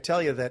I can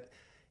tell you that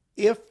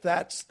if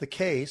that's the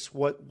case,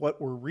 what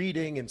we're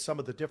reading in some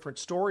of the different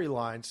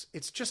storylines,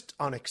 it's just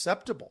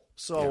unacceptable.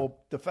 So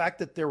the fact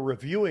that they're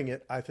reviewing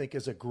it, I think,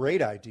 is a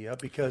great idea,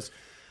 because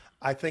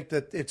I think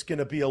that it's going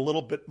to be a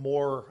little bit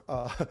more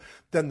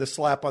than the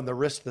slap on the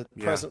wrist that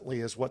presently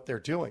is what they're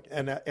doing.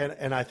 And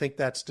I think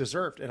that's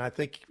deserved. And I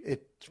think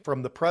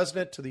from the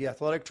president to the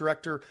athletic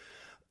director,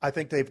 I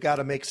think they've got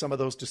to make some of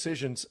those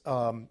decisions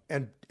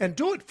and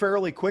do it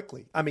fairly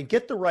quickly. I mean,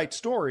 get the right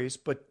stories,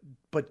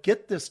 but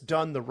get this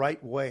done the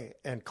right way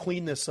and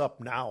clean this up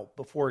now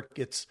before it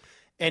gets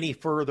any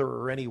further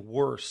or any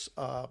worse.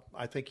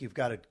 I think you've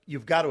got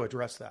to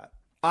address that.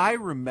 I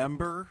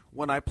remember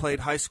when I played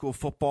high school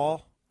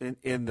football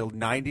in the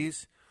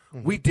 90s,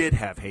 we did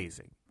have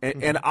hazing,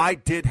 and I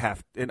did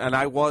have, and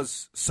I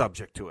was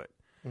subject to it.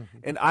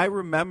 And I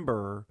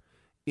remember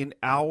in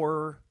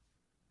our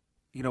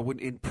when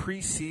in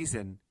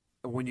preseason,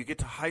 when you get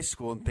to high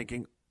school and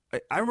thinking,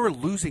 I remember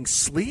losing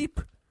sleep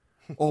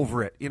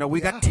over it. We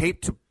got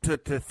taped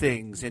to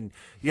things, and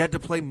you had to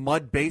play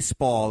mud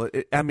baseball.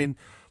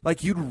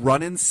 You'd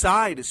run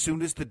inside as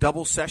soon as the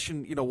double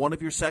session, one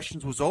of your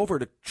sessions was over,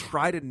 to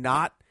try to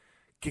not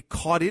get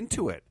caught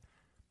into it.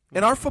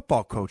 And our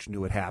football coach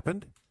knew it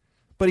happened,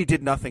 but he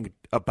did nothing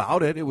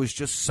about it. It was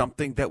just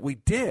something that we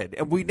did.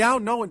 And we now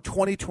know in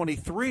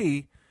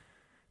 2023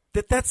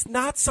 that that's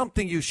not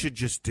something you should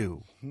just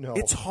do. No.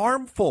 It's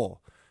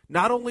harmful,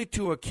 not only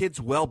to a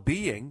kid's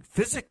well-being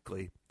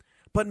physically,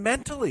 but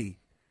mentally.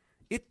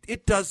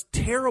 It does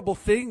terrible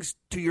things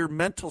to your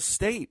mental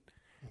state.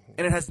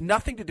 And it has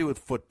nothing to do with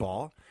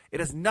football.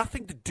 It has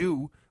nothing to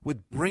do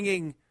with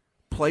bringing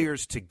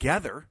players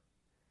together.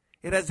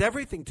 It has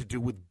everything to do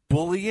with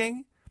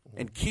bullying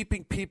and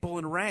keeping people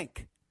in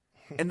rank.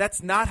 And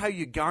that's not how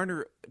you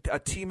garner a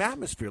team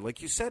atmosphere,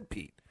 like you said,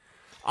 Pete.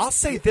 I'll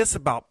say this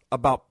about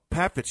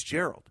Pat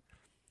Fitzgerald.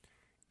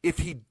 If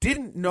he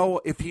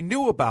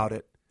knew about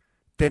it,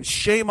 then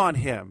shame on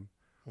him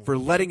for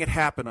letting it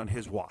happen on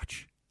his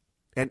watch.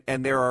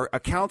 And there are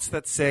accounts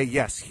that say,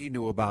 yes, he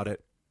knew about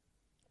it.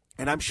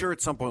 And I'm sure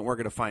at some point we're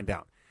going to find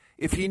out.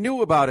 If he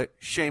knew about it,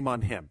 shame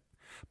on him.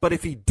 But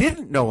if he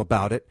didn't know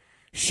about it,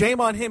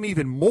 shame on him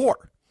even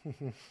more,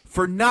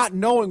 for not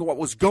knowing what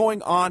was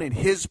going on in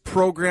his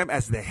program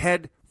as the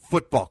head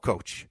football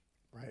coach.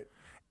 Right.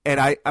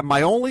 And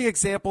my only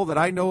example that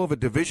I know of a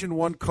Division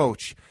I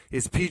coach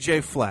is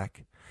P.J.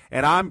 Fleck.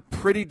 And I'm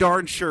pretty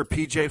darn sure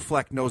P.J.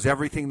 Fleck knows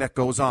everything that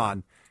goes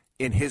on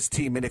in his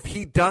team. And if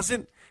he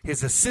doesn't,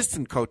 his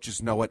assistant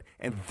coaches know it,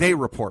 and they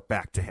report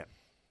back to him.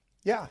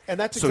 Yeah, and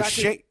that's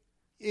exactly...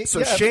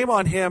 Shame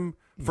on him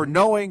for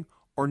knowing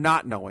or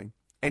not knowing.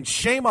 And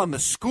shame on the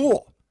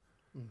school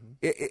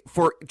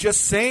for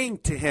just saying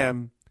to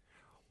him,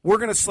 we're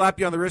going to slap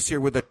you on the wrist here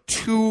with a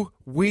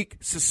 2-week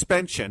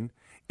suspension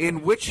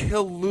in which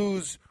he'll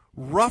lose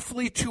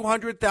roughly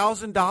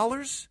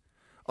 $200,000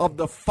 of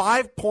the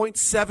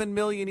 $5.7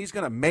 million he's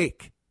going to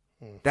make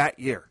that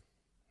year.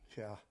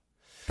 Yeah.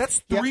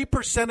 That's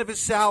 3% of his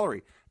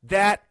salary.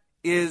 That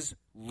is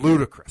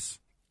ludicrous.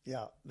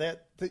 Yeah,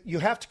 that you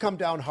have to come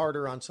down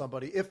harder on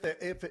somebody if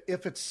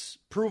it's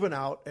proven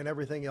out and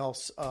everything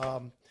else.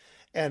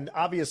 And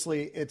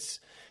obviously, it's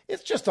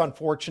just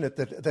unfortunate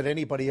that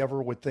anybody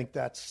ever would think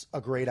that's a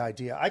great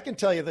idea. I can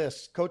tell you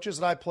this: coaches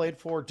that I played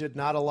for did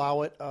not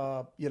allow it.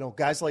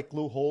 Guys like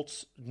Lou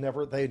Holtz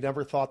never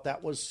thought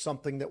that was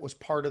something that was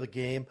part of the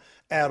game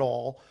at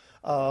all.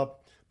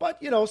 But,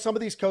 some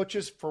of these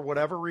coaches, for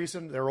whatever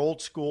reason, they're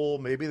old school.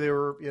 Maybe they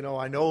were,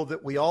 I know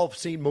that we all have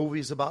seen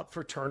movies about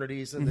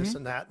fraternities and this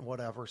and that and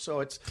whatever.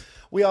 So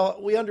we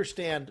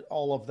understand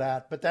all of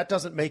that, but that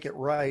doesn't make it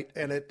right.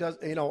 And it does,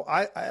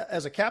 I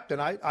as a captain,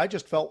 I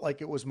just felt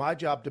like it was my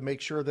job to make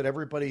sure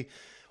that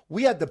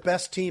we had the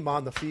best team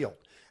on the field.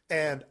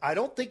 And I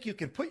don't think you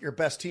can put your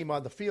best team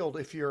on the field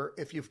if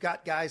you've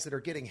got guys that are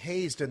getting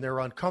hazed and they're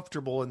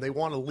uncomfortable and they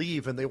want to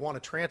leave and they want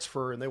to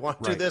transfer and they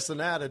want to do this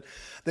and that and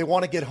they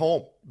want to get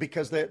home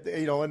because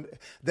and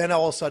then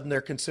all of a sudden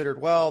they're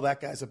considered, well,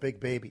 that guy's a big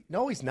baby.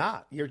 No, he's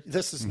not.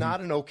 This is not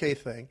an okay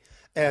thing.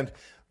 And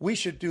we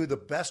should do the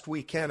best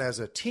we can as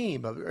a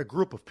team, a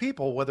group of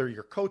people, whether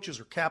you're coaches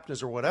or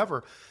captains or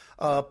whatever,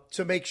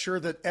 to make sure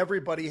that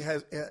everybody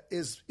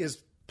is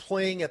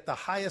playing at the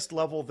highest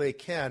level they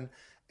can.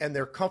 And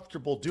they're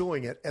comfortable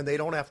doing it, and they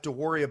don't have to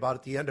worry about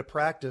at the end of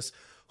practice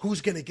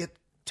who's going to get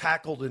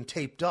tackled and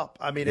taped up.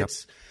 I mean,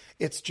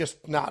 it's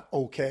just not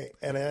okay.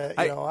 And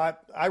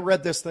I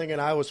read this thing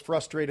and I was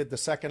frustrated the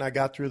second I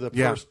got through the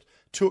first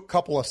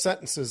couple of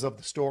sentences of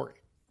the story.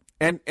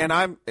 And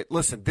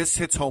listen, this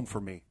hits home for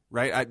me,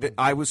 right?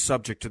 I was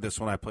subject to this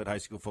when I played high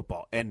school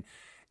football, and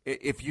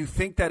if you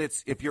think that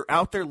if you're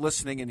out there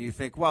listening and you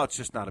think, well, it's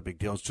just not a big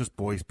deal, it's just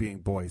boys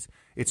being boys,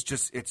 it's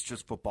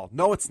just football.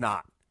 No, it's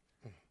not.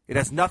 It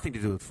has nothing to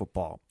do with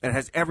football. It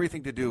has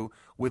everything to do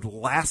with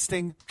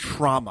lasting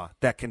trauma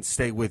that can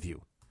stay with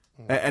you.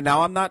 And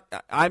now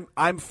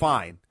I'm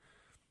fine,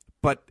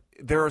 but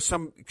there are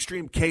some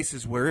extreme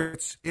cases where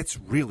it's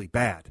really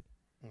bad.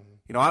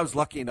 I was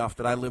lucky enough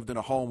that I lived in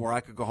a home where I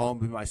could go home,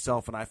 be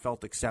myself, and I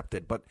felt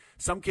accepted. But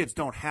some kids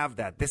don't have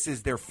that. This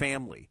is their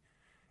family,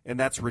 and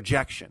that's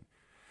rejection.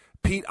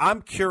 Pete,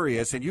 I'm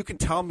curious, and you can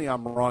tell me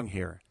I'm wrong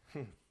here,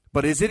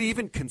 but is it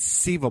even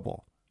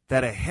conceivable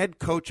that a head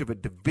coach of a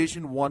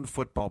Division I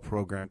football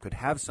program could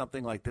have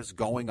something like this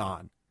going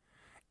on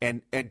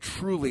and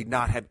truly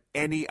not have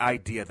any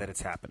idea that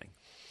it's happening?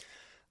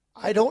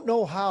 I don't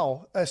know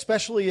how,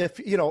 especially if,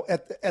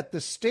 at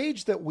the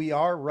stage that we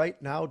are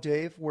right now,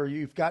 Dave, where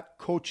you've got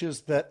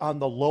coaches that on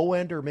the low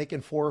end are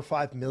making $4 or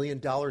 $5 million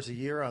a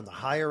year. On the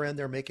higher end,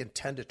 they're making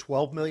 $10 to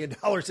 $12 million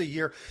a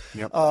year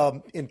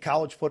in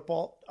college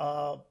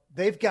football.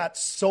 They've got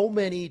so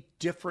many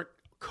different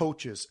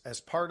coaches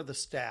as part of the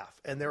staff.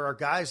 And there are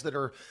guys that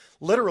are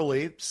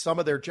literally, some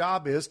of their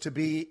job is to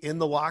be in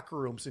the locker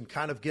rooms and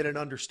kind of get an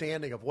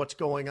understanding of what's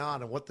going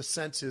on and what the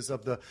sense is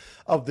of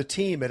the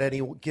team at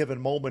any given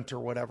moment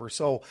or whatever.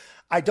 So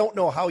I don't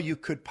know how you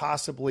could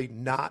possibly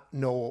not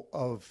know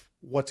of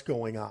what's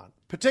going on,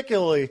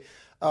 particularly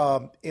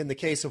in the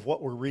case of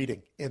what we're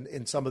reading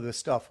in some of this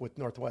stuff with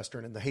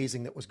Northwestern and the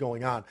hazing that was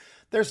going on.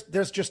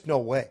 There's just no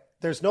way.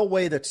 There's no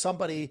way that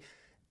somebody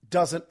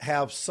doesn't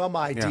have some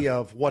idea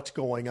of what's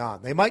going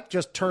on. They might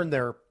just turn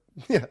their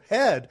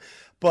head,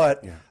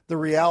 but the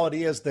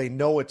reality is they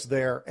know it's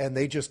there and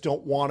they just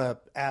don't want to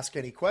ask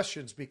any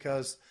questions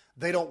because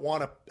they don't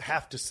want to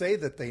have to say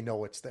that they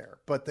know it's there,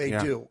 but they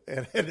do.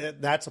 And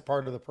that's a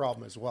part of the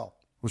problem as well.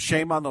 Well,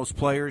 shame on those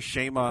players,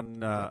 shame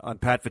on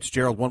Pat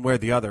Fitzgerald, one way or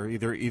the other,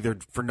 either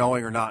for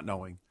knowing or not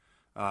knowing.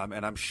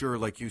 And I'm sure,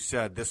 like you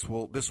said, this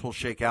will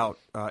shake out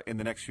in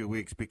the next few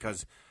weeks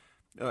because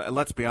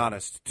let's be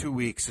honest,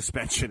 2-week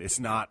suspension is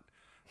not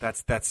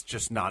that's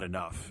just not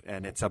enough,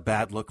 and it's a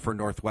bad look for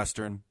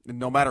Northwestern.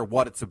 No matter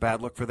what, it's a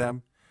bad look for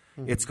them.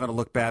 It's going to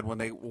look bad when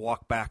they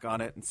walk back on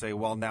it and say,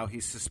 "Well, now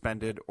he's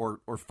suspended or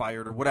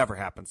fired or whatever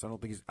happens."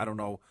 I don't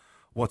know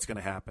what's going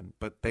to happen,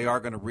 but they are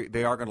going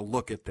to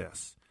look at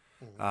this,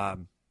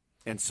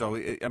 and so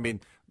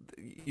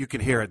you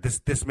can hear it.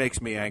 This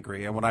makes me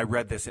angry, and when I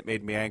read this, it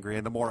made me angry.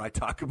 And the more I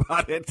talk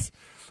about it,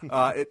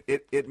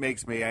 it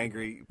makes me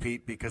angry,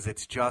 Pete, because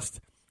it's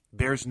just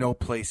there's no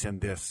place in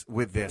this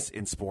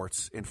in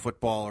sports, in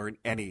football or in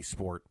any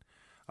sport.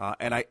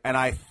 And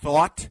I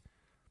thought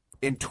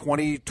in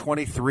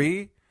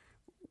 2023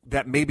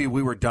 that maybe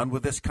we were done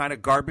with this kind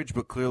of garbage,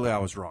 but clearly I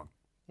was wrong.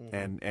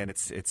 And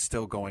it's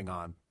still going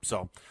on.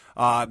 So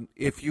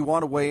if you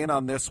want to weigh in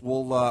on this,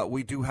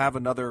 we do have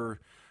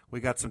we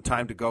got some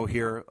time to go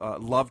here.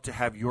 Love to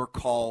have your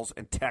calls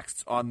and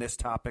texts on this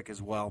topic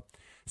as well.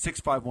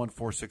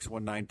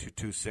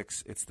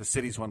 651-461-9226. It's the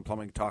Cities One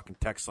Plumbing Talk and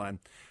text line.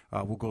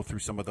 We'll go through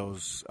some of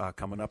those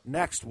coming up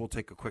next. We'll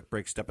take a quick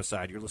break, step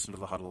aside. You're listening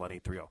to The Huddle on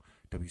 830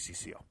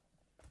 WCCO.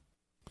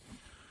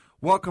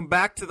 Welcome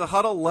back to The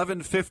Huddle,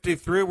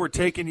 11:53. We're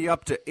taking you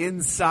up to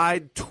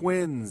Inside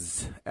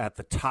Twins at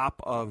the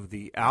top of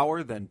the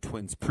hour, then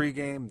Twins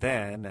pregame,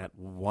 then at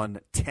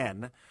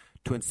 1:10.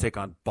 Twins take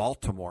on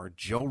Baltimore.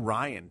 Joe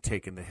Ryan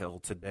taking the hill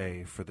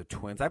today for the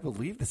Twins. I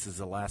believe this is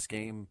the last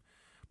game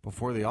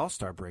before the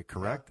All-Star break,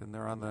 correct? Yeah. And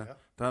they're on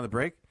the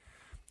break.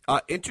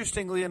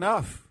 Interestingly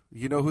enough,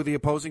 you know who the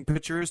opposing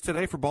pitcher is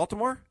today for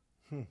Baltimore?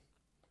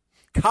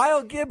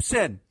 Kyle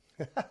Gibson.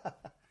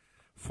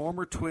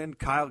 Former Twin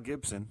Kyle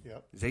Gibson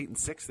is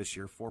 8-6 this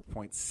year,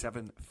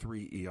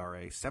 4.73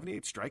 ERA,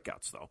 78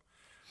 strikeouts though.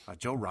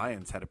 Joe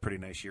Ryan's had a pretty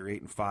nice year,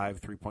 8-5,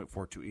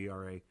 3.42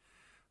 ERA.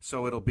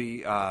 So it'll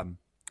be, I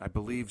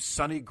believe,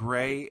 Sonny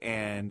Gray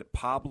and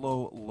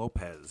Pablo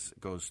Lopez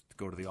go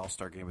to the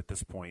All-Star game at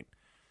this point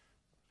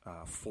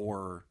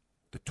for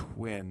the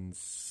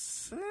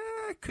Twins.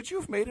 Could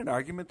you have made an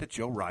argument that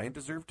Joe Ryan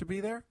deserved to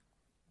be there?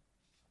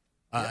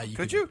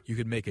 Could you? You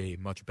could make a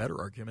much better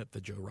argument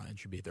that Joe Ryan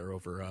should be there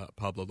over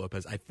Pablo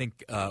Lopez. I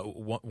think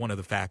one of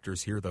the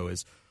factors here, though,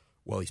 is,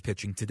 he's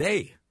pitching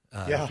today.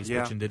 If he's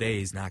pitching today,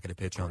 he's not going to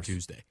pitch on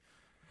Tuesday.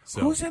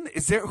 So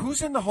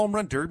who's in the home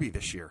run derby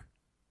this year?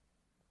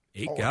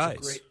 8 guys.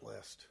 It's a great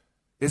list.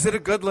 Is it a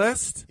good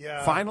list?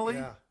 Yeah.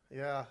 Finally?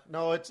 Yeah.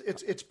 No,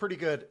 it's pretty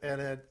good,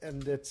 and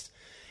it's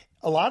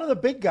a lot of the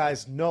big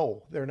guys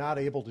know they're not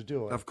able to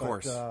do it. Of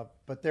course.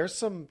 But there's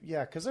some,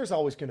 because there's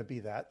always going to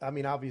be that. I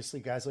mean, obviously,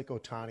 guys like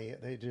Ohtani,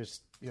 they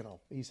just,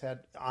 he's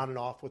had on and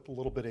off with a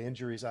little bit of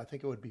injuries. I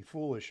think it would be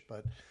foolish,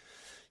 but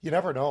you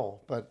never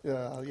know. But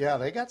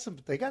they got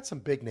some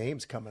big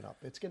names coming up.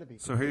 It's going to be.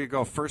 So here you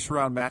go, first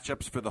round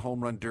matchups for the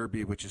home run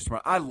derby, which is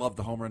tomorrow. I love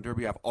the home run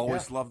derby. I've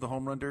always loved the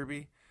home run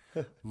derby.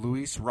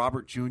 Luis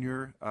Robert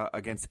Jr.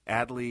 Against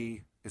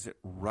Adley. Is it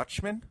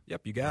Rutschman?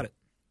 Yep, you got it.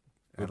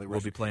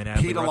 We'll be playing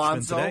Pete Adley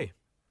Alonso today.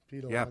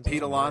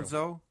 Pete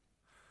Alonso,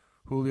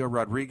 Julio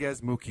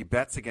Rodriguez, Mookie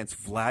Betts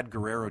against Vlad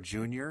Guerrero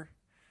Jr.,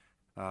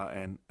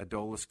 and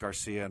Adolis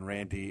Garcia and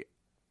Randy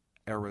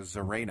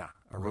Arozarena.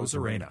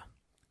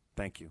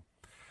 Thank you.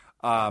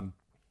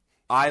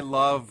 I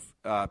love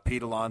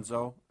Pete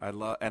Alonso. I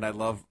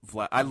love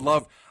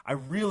Vlad. I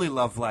really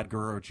love Vlad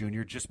Guerrero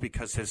Jr. just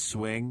because his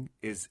swing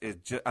is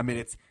just, I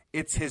mean,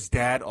 it's his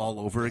dad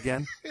all over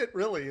again. It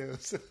really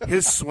is.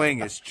 His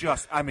swing is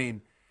just,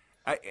 and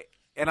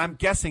I'm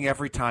guessing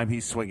every time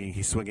he's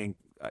swinging.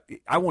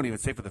 I won't even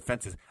say for the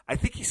fences. I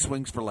think he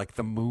swings for like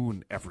the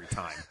moon every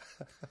time.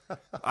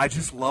 I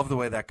just love the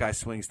way that guy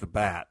swings the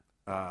bat.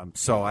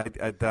 So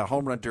the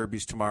home run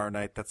derby's tomorrow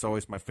night. That's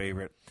always my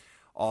favorite.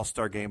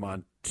 All-Star game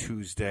on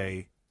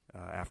Tuesday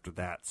after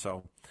that.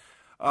 So,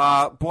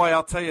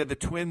 I'll tell you, the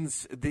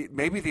Twins,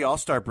 maybe the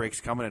All-Star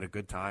break's coming at a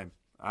good time.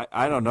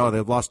 I don't know.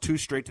 They've lost 2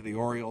 straight to the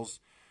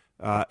Orioles.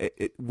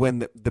 When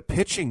the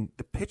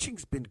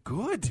pitching's been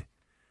good.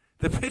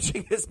 The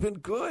pitching has been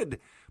good,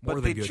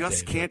 but they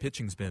just can't. The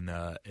pitching's been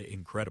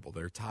incredible.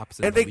 They're tops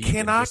in and the they league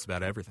cannot in just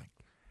about everything.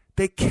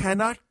 They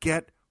cannot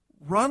get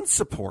run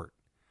support,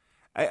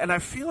 and I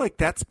feel like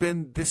that's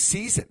been this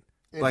season.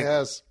 It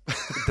has.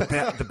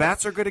 The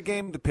bats are good a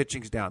game. The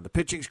pitching's down. The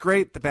pitching's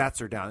great. The bats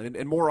are down,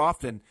 and more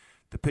often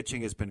the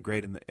pitching has been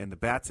great, and the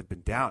bats have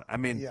been down. I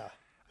mean,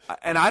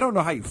 and I don't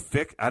know how you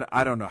fix.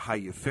 I don't know how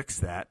you fix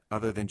that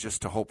other than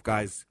just to hope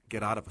guys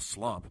get out of a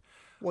slump.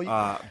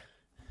 Well.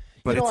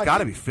 But it's got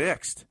to be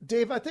fixed.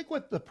 Dave, I think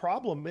what the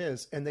problem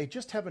is, and they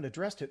just haven't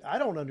addressed it, I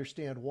don't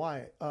understand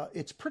why.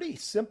 It's pretty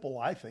simple,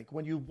 I think.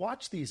 When you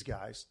watch these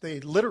guys, they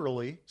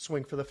literally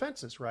swing for the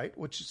fences, right?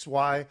 Which is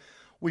why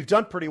we've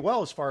done pretty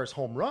well as far as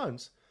home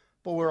runs,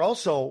 but we're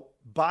also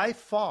by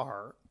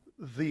far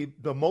the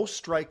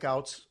most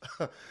strikeouts,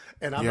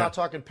 and I'm not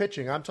talking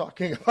pitching, I'm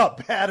talking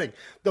about batting,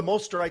 the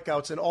most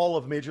strikeouts in all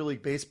of Major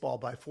League Baseball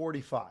by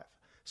 45.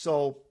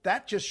 So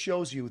that just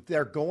shows you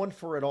they're going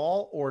for it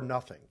all or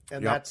nothing.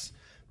 And that's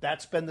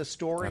been the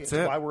story. That's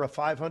it's why we're a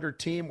 500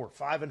 team. We're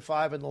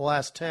 5-5 in the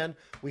last 10.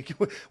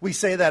 We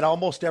say that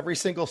almost every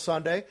single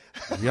Sunday.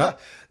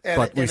 Yep.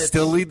 But we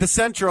still lead the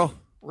Central.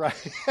 Right.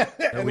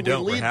 No, we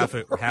don't. We're half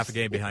a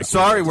game behind.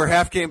 Sorry, we're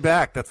half game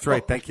back. That's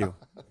right. Thank you.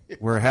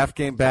 We're a half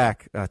game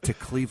back to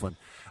Cleveland.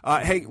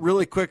 Hey,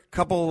 really quick,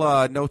 couple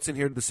notes in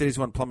here to the Cities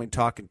One Plumbing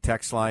Talk and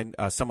text line.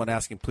 Someone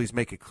asking, please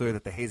make it clear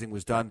that the hazing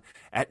was done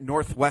at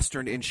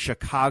Northwestern in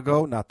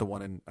Chicago, not the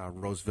one in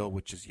Roseville,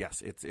 which is,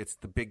 yes, it's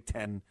the Big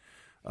Ten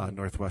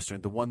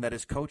Northwestern, the one that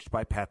is coached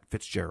by Pat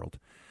Fitzgerald.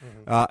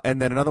 Mm-hmm. And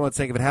then another one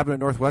saying, if it happened at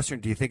Northwestern,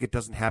 do you think it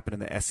doesn't happen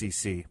in the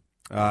SEC?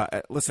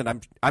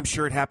 Listen, I'm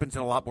sure it happens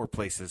in a lot more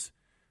places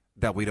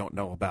that we don't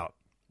know about.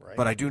 Right.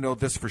 But I do know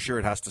this for sure,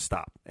 it has to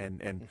stop.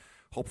 And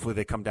hopefully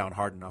they come down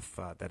hard enough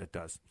that it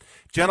does.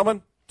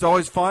 Gentlemen, it's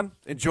always fun.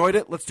 Enjoyed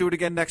it. Let's do it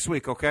again next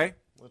week, okay?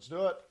 Let's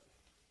do it.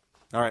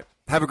 All right.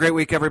 Have a great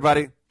week,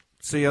 everybody.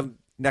 See you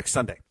next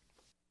Sunday.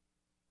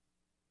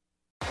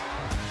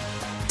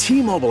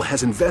 T-Mobile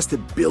has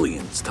invested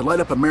billions to light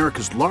up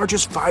America's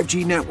largest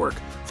 5G network,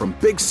 from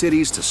big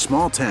cities to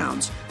small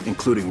towns,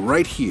 including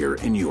right here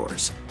in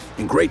yours.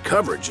 And great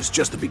coverage is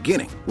just the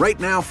beginning. Right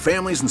now,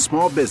 families and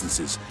small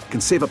businesses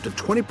can save up to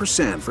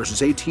 20%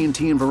 versus AT&T and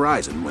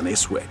Verizon when they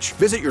switch.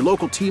 Visit your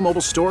local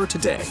T-Mobile store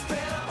today.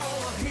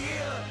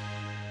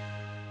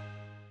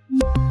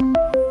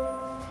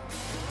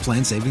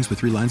 Plan savings with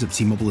 3 lines of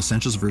T-Mobile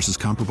Essentials versus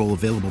comparable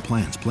available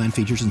plans. Plan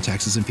features and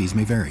taxes and fees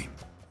may vary.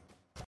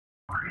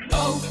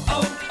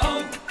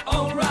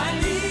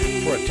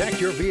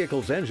 Protect your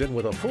vehicle's engine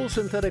with a full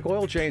synthetic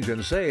oil change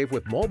and save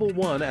with Mobil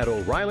 1 at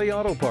O'Reilly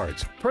Auto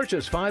Parts.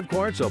 Purchase 5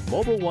 quarts of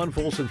Mobil 1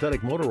 full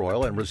synthetic motor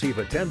oil and receive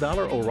a $10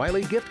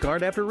 O'Reilly gift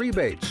card after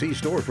rebate. See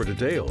store for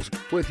details.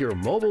 With your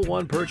Mobil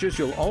 1 purchase,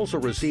 you'll also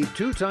receive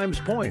 2 times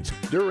points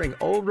during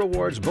O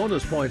Rewards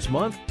Bonus Points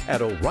Month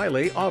at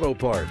O'Reilly Auto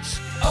Parts.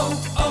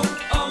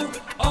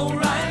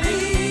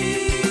 O'Reilly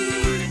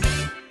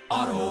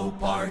Auto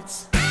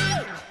Parts.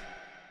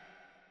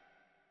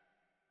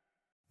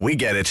 We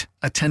get it.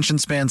 Attention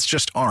spans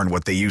just aren't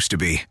what they used to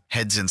be.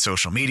 Heads in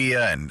social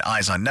media and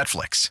eyes on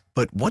Netflix.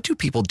 But what do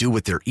people do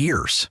with their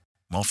ears?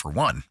 Well, for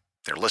one,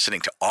 they're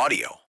listening to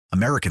audio.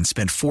 Americans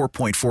spend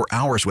 4.4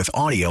 hours with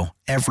audio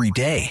every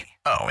day.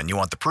 Oh, and you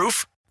want the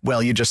proof?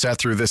 Well, you just sat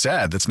through this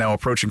ad that's now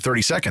approaching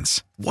 30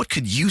 seconds. What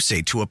could you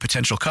say to a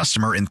potential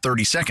customer in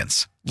 30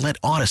 seconds? Let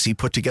Odyssey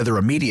put together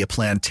a media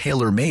plan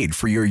tailor-made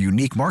for your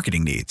unique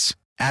marketing needs.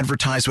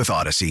 Advertise with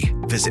Odyssey.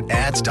 Visit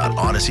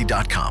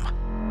ads.odyssey.com.